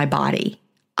work for my body.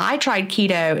 I tried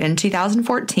keto in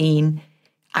 2014.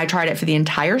 I tried it for the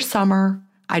entire summer.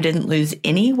 I didn't lose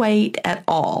any weight at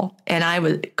all. And I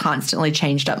was constantly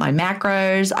changed up my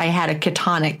macros. I had a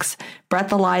ketonics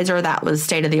breathalyzer that was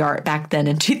state of the art back then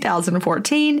in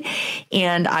 2014.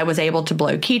 And I was able to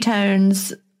blow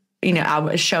ketones. I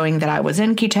was showing that I was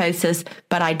in ketosis,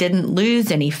 but I didn't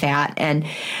lose any fat. And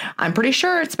I'm pretty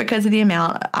sure it's because of the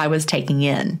amount I was taking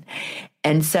in.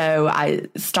 And so I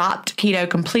stopped keto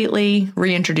completely,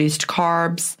 reintroduced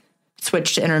carbs,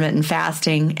 switched to intermittent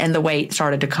fasting, and the weight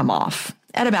started to come off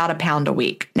at about 1 pound a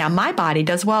week. Now, my body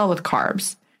does well with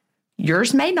carbs.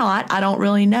 Yours may not. I don't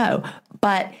really know.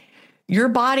 But your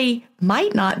body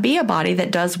might not be a body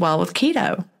that does well with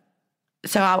keto.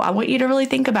 So I want you to really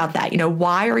think about that.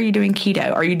 Why are you doing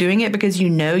keto? Are you doing it because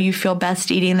you feel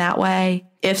best eating that way?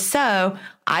 If so,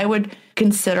 I would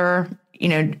consider,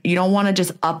 you don't want to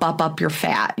just up your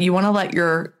fat. You want to let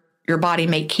your body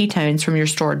make ketones from your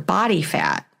stored body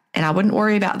fat. And I wouldn't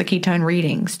worry about the ketone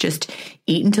readings. Just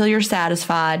eat until you're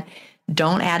satisfied.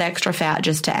 Don't add extra fat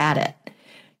just to add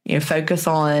it. Focus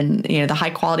on, the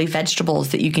high quality vegetables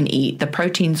that you can eat, the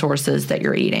protein sources that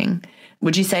you're eating.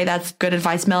 Would you say that's good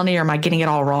advice, Melanie, or am I getting it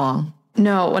all wrong?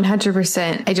 No,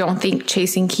 100%. I don't think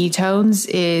chasing ketones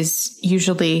is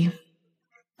usually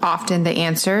often the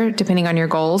answer, depending on your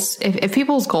goals. If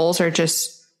people's goals are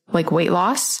just like weight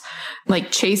loss,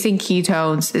 like chasing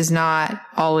ketones is not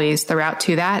always the route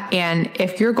to that. And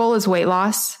if your goal is weight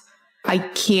loss, I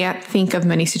can't think of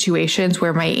many situations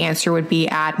where my answer would be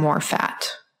add more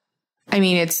fat. I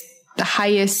mean, it's the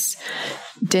highest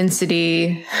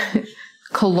density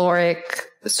caloric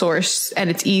source, and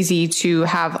it's easy to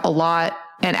have a lot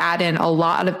and add in a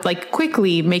lot of,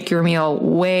 quickly make your meal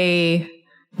way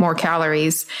more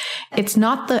calories. It's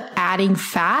not the adding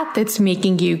fat that's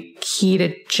making you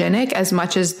ketogenic as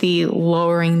much as the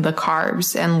lowering the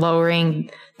carbs and lowering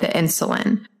the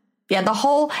insulin. Yeah, the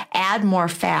whole add more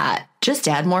fat, just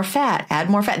add more fat, add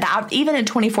more fat. Even in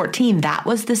 2014, that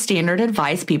was the standard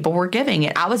advice people were giving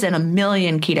it. I was in 1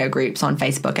 million keto groups on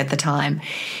Facebook at the time.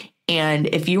 And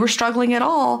if you were struggling at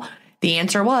all, the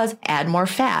answer was add more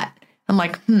fat. I'm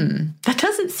like, that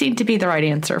doesn't seem to be the right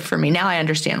answer for me. Now I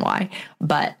understand why.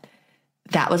 But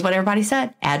that was what everybody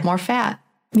said, add more fat.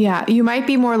 Yeah, you might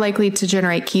be more likely to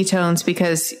generate ketones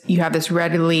because you have this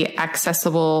readily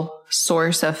accessible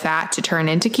source of fat to turn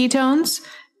into ketones.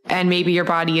 And maybe your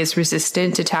body is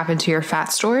resistant to tap into your fat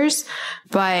stores.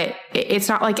 But it's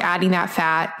not like adding that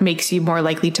fat makes you more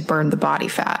likely to burn the body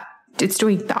fat. It's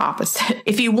doing the opposite.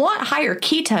 If you want higher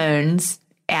ketones,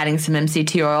 adding some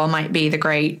MCT oil might be the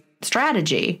great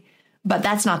strategy, but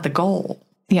that's not the goal.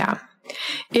 Yeah.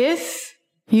 If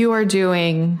you are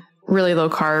doing really low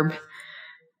carb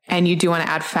and you do want to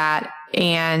add fat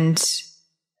and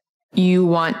you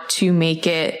want to make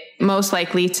it most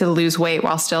likely to lose weight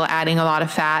while still adding a lot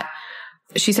of fat,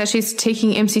 she says she's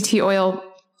taking MCT oil.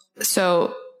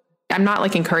 So I'm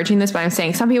not encouraging this, but I'm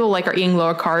saying some people are eating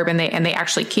lower carb and they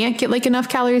actually can't get enough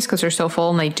calories because they're so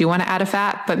full and they do want to add a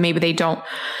fat, but maybe they don't,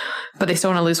 but they still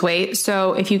want to lose weight.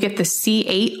 So if you get the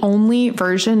C8 only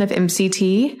version of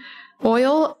MCT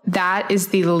oil, that is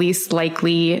the least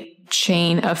likely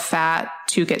chain of fat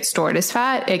to get stored as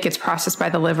fat. It gets processed by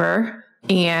the liver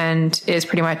and is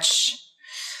pretty much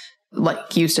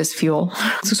used as fuel.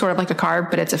 It's sort of like a carb,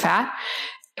 but it's a fat.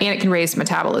 and it can raise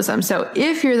metabolism. So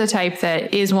if you're the type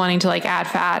that is wanting to like add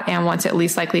fat and wants at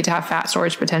least likely to have fat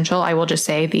storage potential, I will just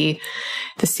say the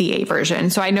C8 version.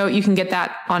 So I know you can get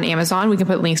that on Amazon. We can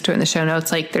put links to it in the show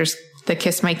notes. Like there's the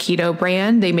Kiss My Keto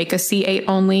brand. They make a C8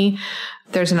 only.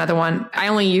 There's another one. I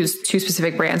only use 2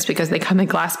 specific brands because they come in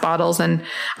glass bottles and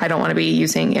I don't want to be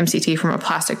using MCT from a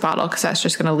plastic bottle because that's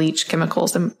just going to leach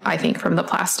chemicals, I think, from the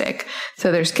plastic.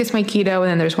 So there's Kiss My Keto, and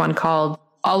then there's one called,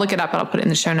 I'll look it up and I'll put it in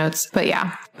the show notes. But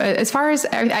yeah, as far as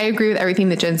I agree with everything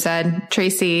that Jen said,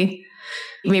 Tracy,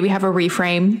 maybe have a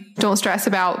reframe. Don't stress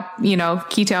about,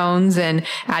 ketones and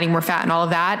adding more fat and all of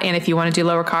that. And if you want to do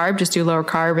lower carb, just do lower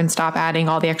carb and stop adding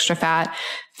all the extra fat.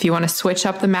 If you want to switch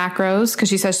up the macros, because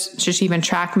she says, should she even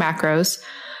track macros?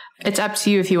 It's up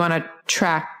to you if you want to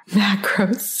track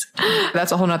macros.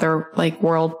 That's a whole nother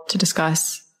world to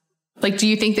discuss. Do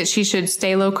you think that she should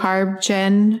stay low carb,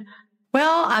 Jen?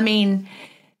 Well, I mean,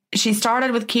 she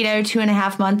started with keto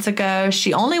 2.5 months ago.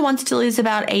 She only wants to lose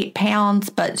about 8 pounds,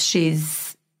 but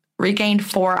she's regained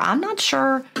 4. I'm not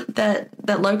sure that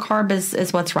low carb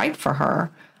is what's right for her.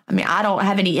 I mean, I don't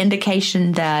have any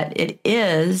indication that it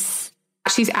is.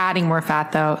 She's adding more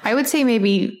fat though. I would say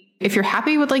maybe if you're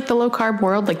happy with the low carb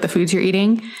world, the foods you're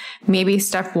eating, maybe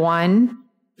step 1,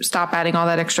 stop adding all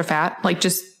that extra fat,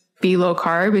 just be low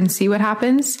carb and see what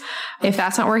happens. If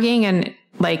that's not working and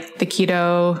the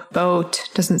keto boat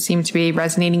doesn't seem to be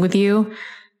resonating with you,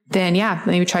 then yeah,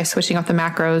 maybe try switching up the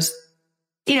macros.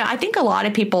 I think a lot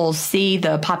of people see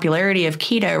the popularity of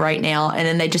keto right now, and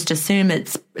then they just assume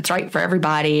it's right for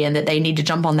everybody and that they need to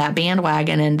jump on that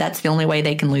bandwagon, and that's the only way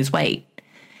they can lose weight.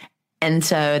 And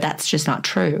so that's just not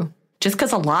true. Just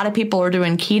because a lot of people are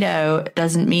doing keto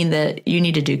doesn't mean that you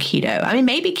need to do keto. I mean,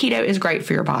 maybe keto is great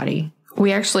for your body.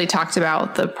 We actually talked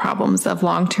about the problems of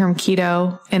long-term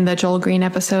keto in the Joel Green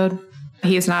episode.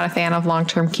 He is not a fan of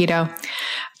long-term keto.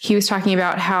 He was talking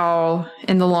about how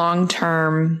in the long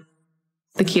term,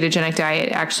 the ketogenic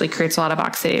diet actually creates a lot of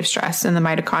oxidative stress in the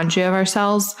mitochondria of our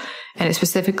cells. And it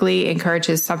specifically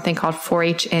encourages something called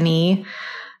 4-HNE,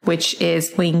 which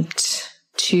is linked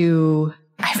to,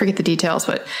 I forget the details,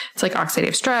 but it's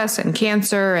oxidative stress and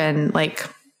cancer and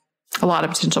a lot of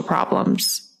potential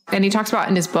problems. And he talks about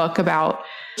in his book about,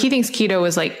 he thinks keto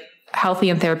is healthy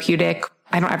and therapeutic.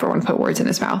 I don't ever want to put words in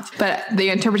his mouth, but the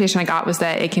interpretation I got was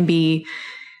that it can be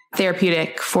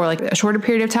therapeutic for a shorter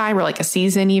period of time or a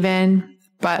season even,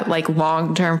 but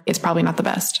long term, it's probably not the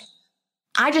best.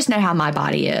 I just know how my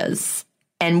body is.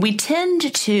 And we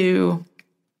tend to,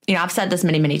 I've said this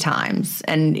many, many times,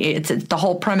 and it's the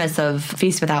whole premise of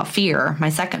Feast Without Fear, my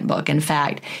second book. In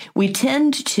fact, we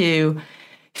tend to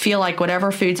feel like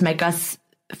whatever foods make us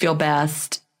feel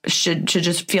best should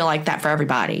just feel like that for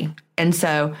everybody. And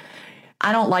so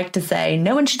I don't like to say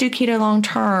no one should do keto long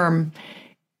term,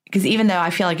 because even though I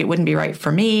feel like it wouldn't be right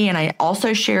for me, and I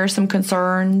also share some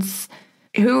concerns,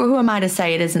 who am I to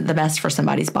say it isn't the best for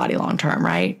somebody's body long term,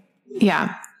 right?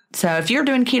 Yeah. So if you're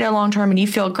doing keto long term and you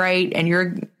feel great and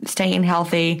you're staying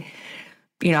healthy,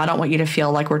 I don't want you to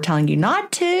feel like we're telling you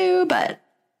not to, but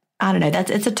I don't know.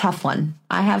 It's a tough one.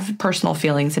 I have personal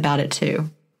feelings about it too.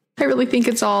 I really think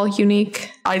it's all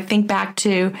unique. I think back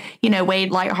to,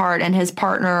 Wade Lightheart and his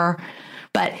partner.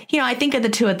 But, I think of the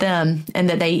two of them and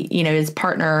that they, his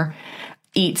partner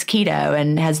eats keto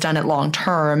and has done it long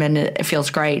term and it feels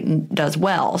great and does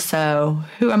well. So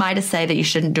who am I to say that you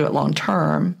shouldn't do it long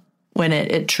term when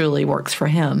it truly works for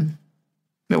him?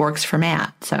 It works for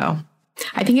Matt. So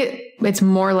I think it's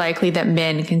more likely that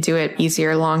men can do it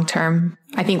easier long term.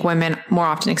 I think women more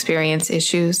often experience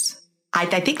issues. I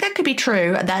think that could be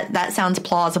true. That sounds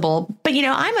plausible. But,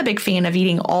 I'm a big fan of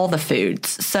eating all the foods.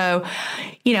 So,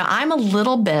 I'm a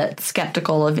little bit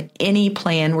skeptical of any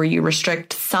plan where you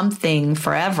restrict something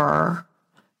forever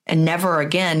and never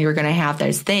again you're going to have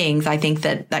those things. I think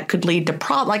that could lead to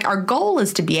problems. Our goal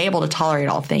is to be able to tolerate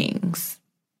all things.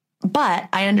 But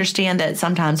I understand that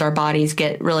sometimes our bodies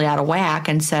get really out of whack,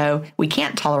 and so we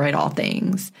can't tolerate all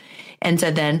things. And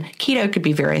so then keto could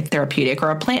be very therapeutic,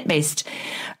 or a plant-based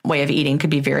way of eating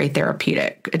could be very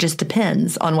therapeutic. It just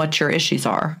depends on what your issues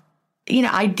are.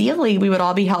 Ideally, we would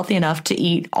all be healthy enough to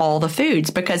eat all the foods,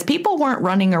 because people weren't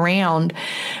running around,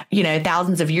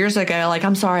 thousands of years ago,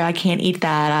 I'm sorry, I can't eat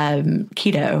that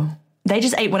keto. They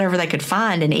just ate whatever they could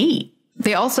find and eat.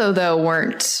 They also, though,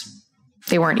 weren't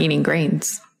eating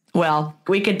grains. Well,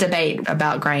 we could debate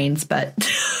about grains, but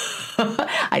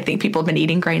I think people have been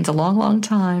eating grains a long, long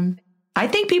time. I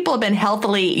think people have been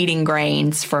healthily eating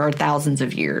grains for thousands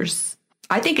of years.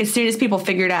 I think as soon as people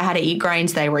figured out how to eat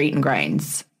grains, they were eating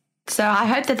grains. So I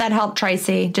hope that helped,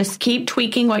 Tracy. Just keep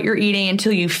tweaking what you're eating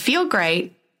until you feel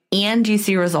great and you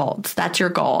see results. That's your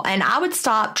goal. And I would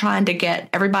stop trying to get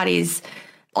everybody's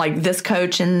like this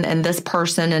coach and this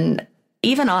person and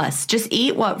even us. Just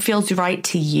eat what feels right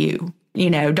to you.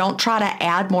 Don't try to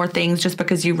add more things just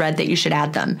because you read that you should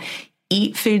add them.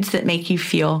 Eat foods that make you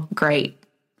feel great,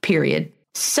 period.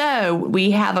 So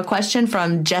we have a question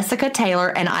from Jessica Taylor,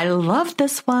 and I love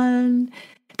this one.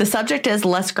 The subject is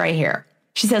less gray hair.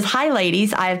 She says, "Hi,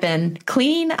 ladies. I have been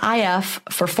clean IF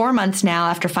for 4 months now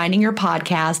after finding your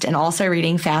podcast and also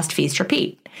reading Fast, Feast,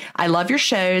 Repeat. I love your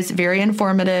shows. Very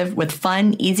informative with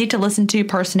fun, easy to listen to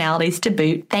personalities to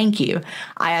boot. Thank you.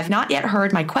 I have not yet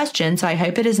heard my question, so I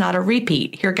hope it is not a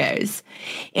repeat. Here goes.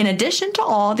 In addition to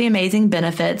all the amazing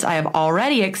benefits I have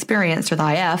already experienced with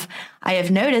IF, I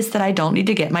have noticed that I don't need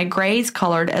to get my grays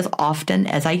colored as often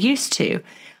as I used to.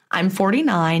 I'm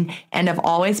 49 and have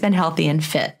always been healthy and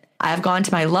fit. I have gone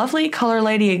to my lovely color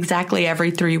lady exactly every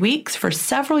 3 weeks for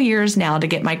several years now to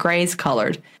get my grays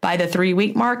colored. By the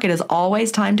 3-week mark, it is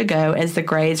always time to go as the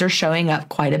grays are showing up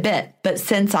quite a bit. But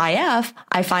since IF,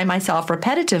 I find myself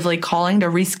repetitively calling to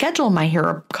reschedule my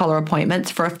hair color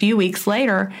appointments for a few weeks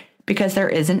later because there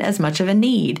isn't as much of a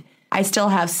need. I still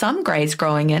have some grays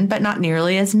growing in, but not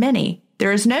nearly as many.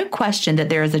 There is no question that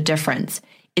there is a difference.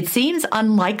 It seems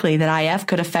unlikely that IF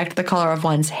could affect the color of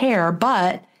one's hair,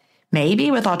 but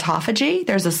maybe with autophagy,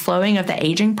 there's a slowing of the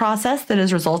aging process that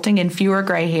is resulting in fewer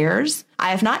gray hairs.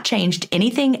 I have not changed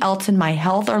anything else in my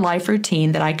health or life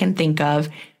routine that I can think of.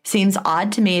 Seems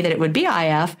odd to me that it would be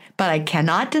IF, but I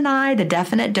cannot deny the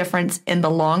definite difference in the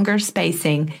longer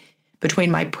spacing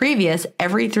between my previous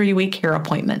every 3-week hair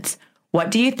appointments. What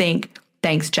do you think?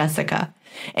 Thanks, Jessica."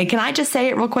 And can I just say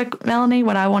it real quick, Melanie,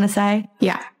 what I want to say?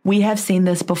 Yeah. We have seen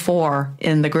this before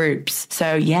in the groups.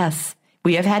 So yes,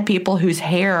 we have had people whose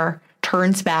hair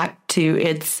turns back to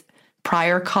its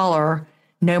prior color,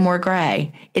 no more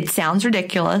gray. It sounds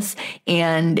ridiculous.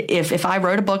 And if I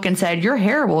wrote a book and said, your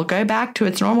hair will go back to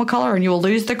its normal color and you will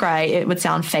lose the gray, it would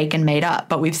sound fake and made up.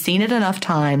 But we've seen it enough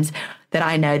times that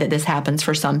I know that this happens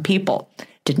for some people.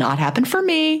 Did not happen for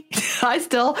me. I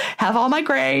still have all my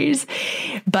grays,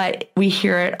 but we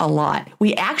hear it a lot.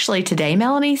 We actually today,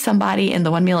 Melanie, somebody in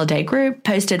the 1 Meal a Day group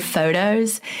posted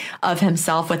photos of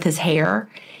himself with his hair.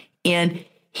 And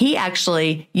he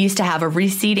actually used to have a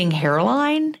receding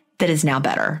hairline that is now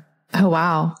better. Oh,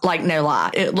 wow. Like, no lie.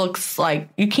 It looks like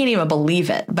you can't even believe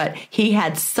it. But he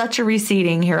had such a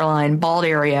receding hairline, bald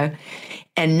area,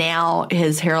 and now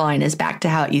his hairline is back to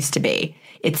how it used to be.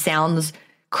 It sounds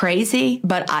crazy,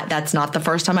 but that's not the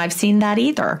first time I've seen that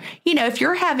either. If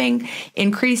you're having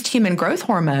increased human growth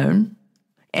hormone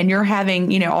and you're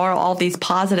having, all these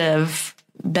positive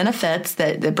benefits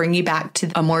that bring you back to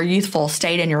a more youthful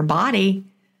state in your body,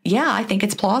 yeah, I think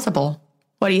it's plausible.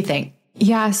 What do you think?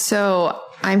 Yeah, so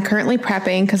I'm currently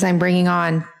prepping because I'm bringing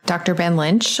on Dr. Ben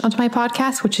Lynch onto my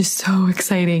podcast, which is so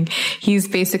exciting. He's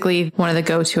basically one of the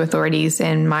go-to authorities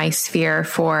in my sphere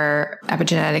for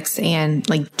epigenetics and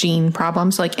like gene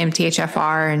problems like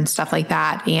MTHFR and stuff like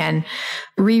that. And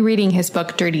rereading his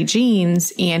book, Dirty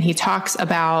Genes, and he talks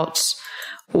about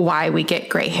why we get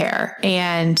gray hair.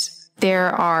 And there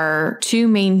are 2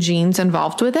 main genes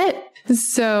involved with it.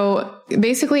 So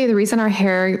basically the reason our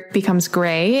hair becomes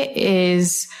gray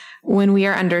is when we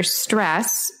are under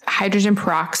stress, hydrogen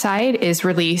peroxide is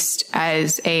released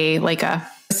as a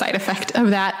side effect of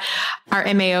that.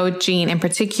 Our MAO gene in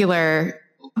particular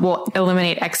will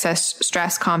eliminate excess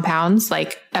stress compounds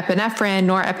like epinephrine,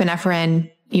 norepinephrine,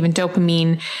 even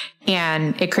dopamine,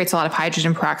 and it creates a lot of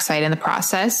hydrogen peroxide in the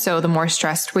process. So the more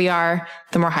stressed we are,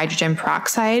 the more hydrogen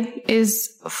peroxide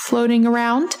is floating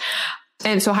around.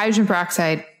 And so hydrogen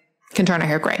peroxide can turn our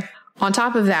hair gray. On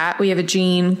top of that, we have a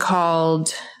gene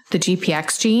called the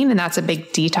GPX gene, and that's a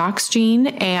big detox gene.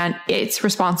 And it's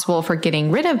responsible for getting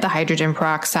rid of the hydrogen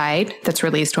peroxide that's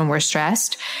released when we're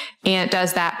stressed. And it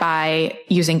does that by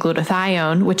using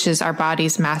glutathione, which is our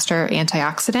body's master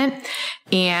antioxidant.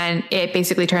 And it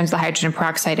basically turns the hydrogen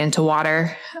peroxide into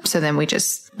water. So then we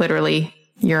just literally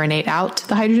urinate out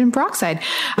the hydrogen peroxide.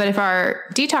 But if our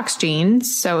detox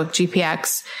genes, so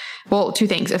GPX, well, 2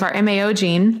 things. If our MAO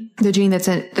gene, the gene that's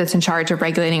in charge of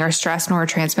regulating our stress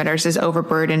neurotransmitters, is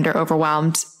overburdened or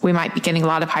overwhelmed, we might be getting a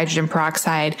lot of hydrogen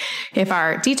peroxide. If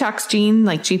our detox gene,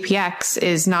 like GPX,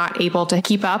 is not able to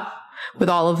keep up with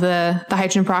all of the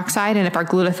hydrogen peroxide, and if our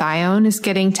glutathione is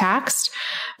getting taxed,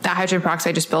 that hydrogen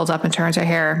peroxide just builds up and turns our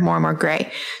hair more and more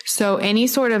gray. So any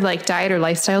sort of like diet or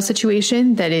lifestyle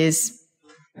situation that is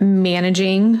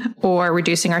managing or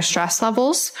reducing our stress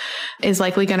levels is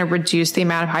likely going to reduce the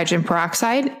amount of hydrogen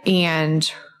peroxide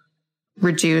and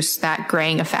reduce that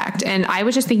graying effect. And I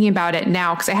was just thinking about it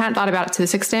now because I hadn't thought about it to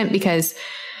this extent, because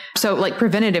So like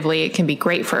preventatively, it can be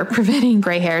great for preventing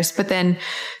gray hairs. But then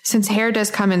since hair does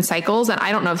come in cycles, and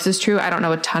I don't know if this is true, I don't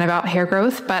know a ton about hair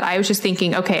growth, but I was just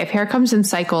thinking, okay, if hair comes in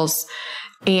cycles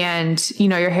and,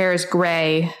 your hair is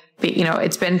gray,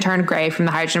 it's been turned gray from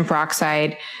the hydrogen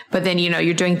peroxide, but then,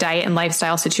 you're doing diet and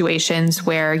lifestyle situations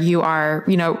where you are,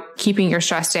 keeping your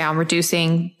stress down,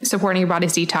 supporting your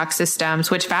body's detox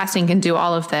systems, which fasting can do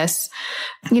all of this.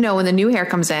 When the new hair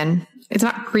comes in, it's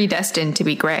not predestined to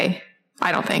be gray.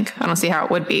 I don't see how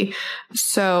it would be.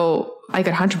 So I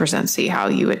could 100% see how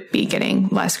you would be getting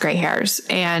less gray hairs.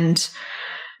 And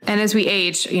as we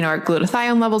age, our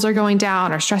glutathione levels are going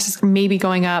down, our stress is maybe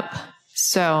going up.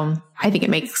 So I think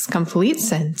it makes complete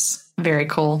sense. Very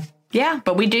cool. Yeah,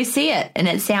 but we do see it. And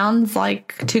it sounds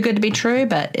like too good to be true.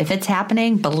 But if it's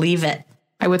happening, believe it.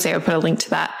 I would say I would put a link to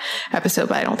that episode,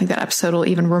 but I don't think that episode will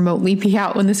even remotely be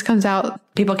out when this comes out.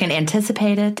 People can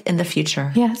anticipate it in the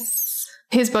future. Yes.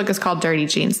 His book is called Dirty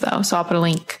Genes, though. So I'll put a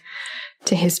link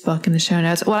to his book in the show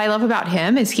notes. What I love about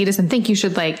him is he doesn't think you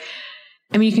should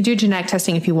you can do genetic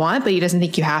testing if you want, but he doesn't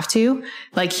think you have to.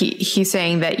 Like he's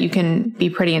saying that you can be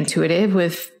pretty intuitive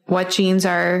with what genes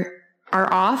are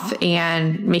off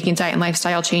and making diet and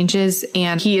lifestyle changes.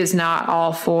 And he is not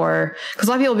all for, because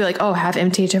a lot of people will be like, oh, have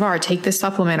MTHFR, take this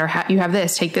supplement, or you have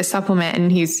this, take this supplement. And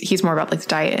he's more about the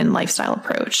diet and lifestyle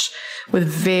approach with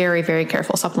very, very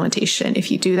careful supplementation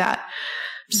if you do that.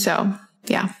 So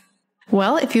yeah.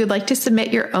 Well, if you would like to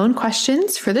submit your own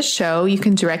questions for the show, you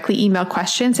can directly email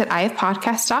questions at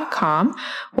ifpodcast.com,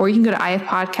 or you can go to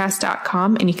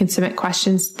ifpodcast.com and you can submit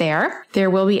questions there. There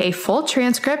will be a full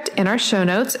transcript in our show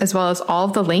notes, as well as all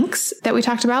of the links that we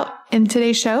talked about in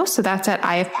today's show. So that's at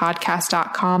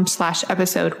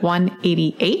ifpodcast.com/episode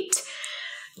 188.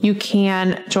 You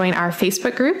can join our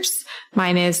Facebook groups.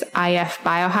 Mine is IF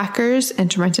Biohackers,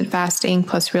 Intermittent Fasting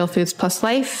plus Real Foods plus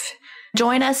Life.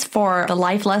 Join us for the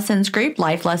Life Lessons group,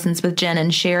 Life Lessons with Jen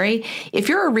and Sherry. If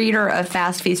you're a reader of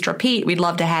Fast, Feast, Repeat, we'd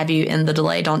love to have you in the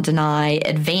Delay, Don't Deny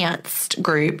advanced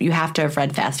group. You have to have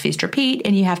read Fast, Feast, Repeat,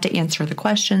 and you have to answer the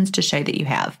questions to show that you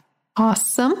have.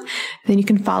 Awesome. Then you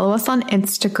can follow us on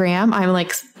Instagram. I'm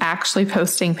actually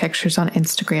posting pictures on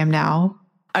Instagram now.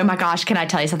 Oh my gosh, can I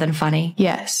tell you something funny?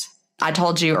 Yes. I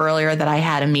told you earlier that I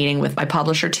had a meeting with my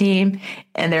publisher team,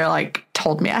 and they're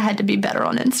told me I had to be better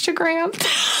on Instagram.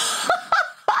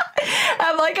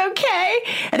 I'm like, okay.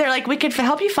 And they're like, we could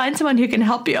help you find someone who can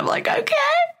help you. I'm like, okay.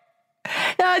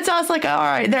 No, so I was like, all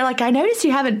right. They're like, I noticed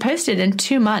you haven't posted in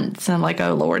 2 months. And I'm like,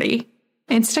 oh, Lordy.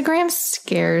 Instagram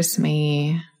scares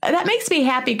me. That makes me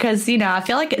happy because, I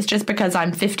feel like it's just because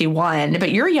I'm 51,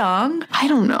 but you're young. I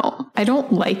don't know. I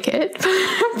don't like it,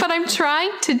 but I'm trying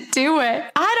to do it.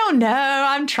 I don't know.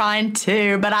 I'm trying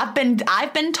to, but I've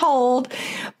been told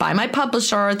by my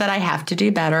publisher that I have to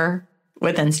do better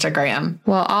with Instagram.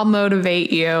 Well, I'll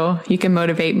motivate you. You can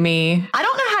motivate me. I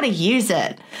don't know how to use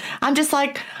it. I'm just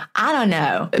I don't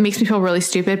know. It makes me feel really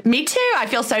stupid. Me too. I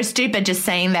feel so stupid just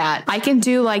saying that. I can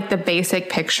do the basic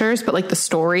pictures, but the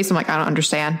stories, I'm I don't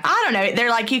understand. I don't know.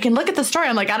 They're you can look at the story.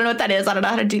 I'm I don't know what that is. I don't know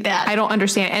how to do that. I don't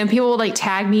understand. And people will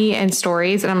tag me in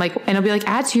stories and I'm and it'll be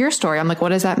add to your story. I'm what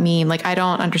does that mean? I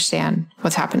don't understand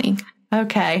what's happening.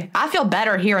 Okay. I feel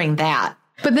better hearing that.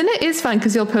 But then it is fun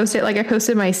because you'll post it. I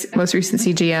posted my most recent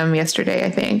CGM yesterday,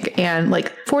 I think, and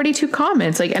 42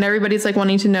 comments, and everybody's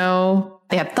wanting to know,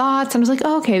 they have thoughts. And I was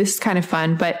oh, okay, this is kind of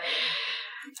fun. But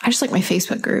I just like my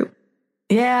Facebook group.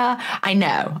 Yeah, I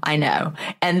know. And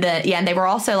and they were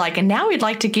also and now we'd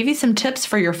like to give you some tips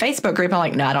for your Facebook group.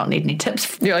 I'm no, I don't need any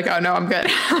tips. You're oh no, I'm good.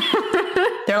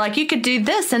 They're you could do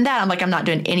this and that. I'm I'm not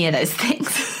doing any of those things.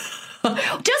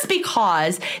 Just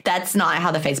because that's not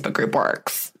how the Facebook group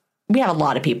works. We have a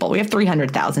lot of people. We have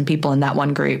 300,000 people in that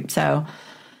one group. So,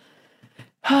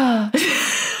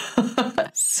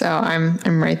 so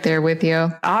I'm right there with you.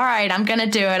 All right. I'm going to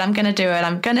do it. I'm going to do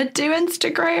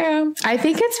Instagram. I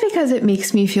think it's because it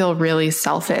makes me feel really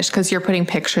selfish because you're putting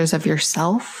pictures of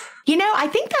yourself. I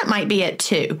think that might be it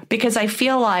too, because I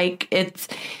feel I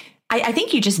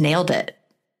think you just nailed it.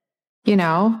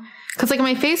 Because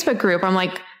my Facebook group,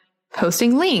 I'm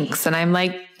posting links and I'm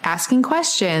asking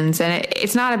questions, and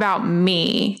it's not about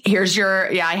me. Here's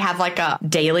I have a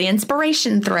daily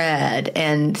inspiration thread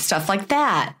and stuff like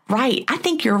that. Right. I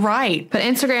think you're right. But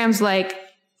Instagram's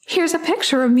here's a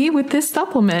picture of me with this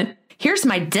supplement. Here's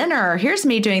my dinner. Here's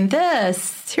me doing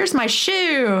this. Here's my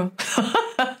shoe.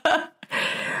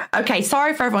 Okay.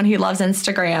 Sorry for everyone who loves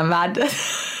Instagram.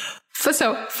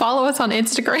 So follow us on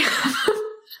Instagram.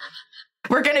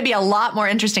 We're going to be a lot more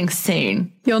interesting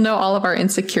soon. You'll know all of our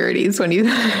insecurities when you...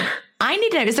 I need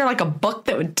to know, is there a book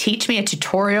that would teach me a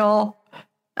tutorial?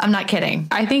 I'm not kidding.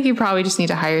 I think you probably just need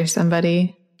to hire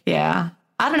somebody. Yeah.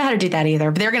 I don't know how to do that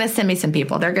either, but they're going to send me some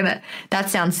people. That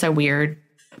sounds so weird.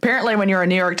 Apparently, when you're a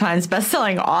New York Times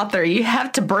bestselling author, you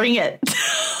have to bring it.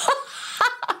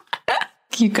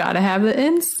 You got to have the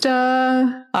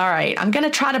Insta. All right. I'm going to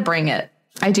try to bring it.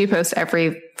 I do post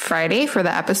every Friday for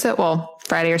the episode. Well,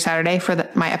 Friday or Saturday for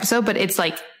my episode, but it's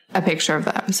like a picture of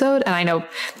the episode. And I know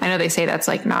they say that's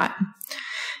like not,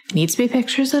 it needs to be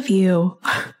pictures of you.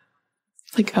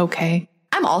 Like, okay.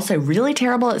 I'm also really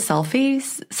terrible at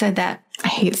selfies. So that I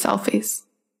hate selfies.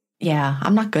 Yeah,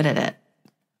 I'm not good at it.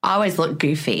 I always look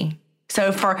goofy.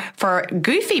 So for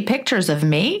goofy pictures of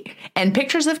me and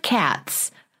pictures of cats,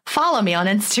 follow me on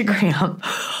Instagram.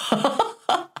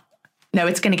 No,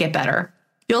 it's going to get better.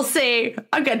 You'll see.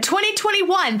 I've got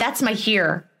 2021. That's my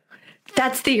year.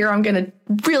 That's the year I'm going to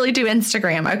really do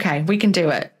Instagram. Okay, we can do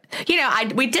it. You know,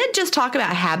 we did just talk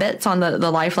about habits on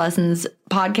the Life Lessons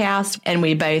podcast, and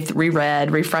we both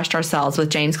refreshed ourselves with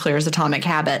James Clear's Atomic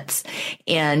Habits.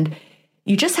 And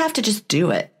you just have to just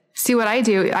do it. See what I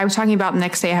do. I was talking about the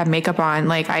next day I have makeup on.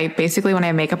 Like when I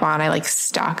have makeup on, I like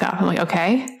stock up. I'm like,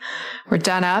 okay, we're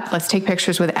done up. Let's take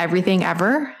pictures with everything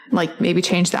ever. Like maybe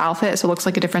change the outfit so it looks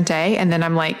like a different day. And then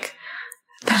I'm like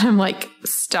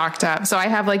stocked up. So I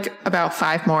have like about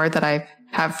 5 more that I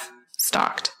have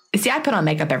stocked. See, I put on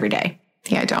makeup every day.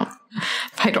 Yeah, I don't.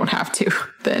 If I don't have to,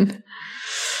 then.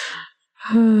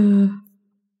 All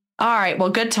right. Well,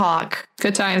 good talk.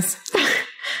 Good times.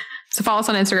 So follow us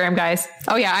on Instagram, guys.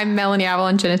 Oh yeah, I'm Melanie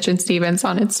Avalon, Jennifer Stevens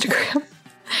on Instagram.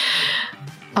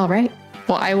 All right.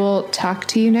 Well, I will talk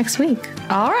to you next week.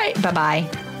 All right. Bye-bye.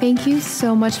 Thank you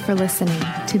so much for listening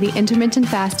to the Intermittent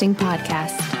Fasting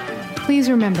Podcast. Please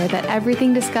remember that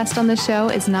everything discussed on the show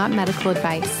is not medical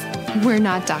advice. We're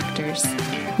not doctors.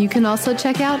 You can also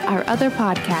check out our other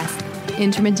podcasts,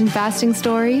 Intermittent Fasting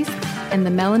Stories and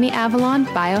the Melanie Avalon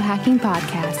Biohacking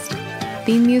Podcast.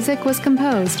 Theme music was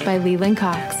composed by Leland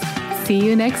Cox. See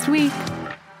you next week.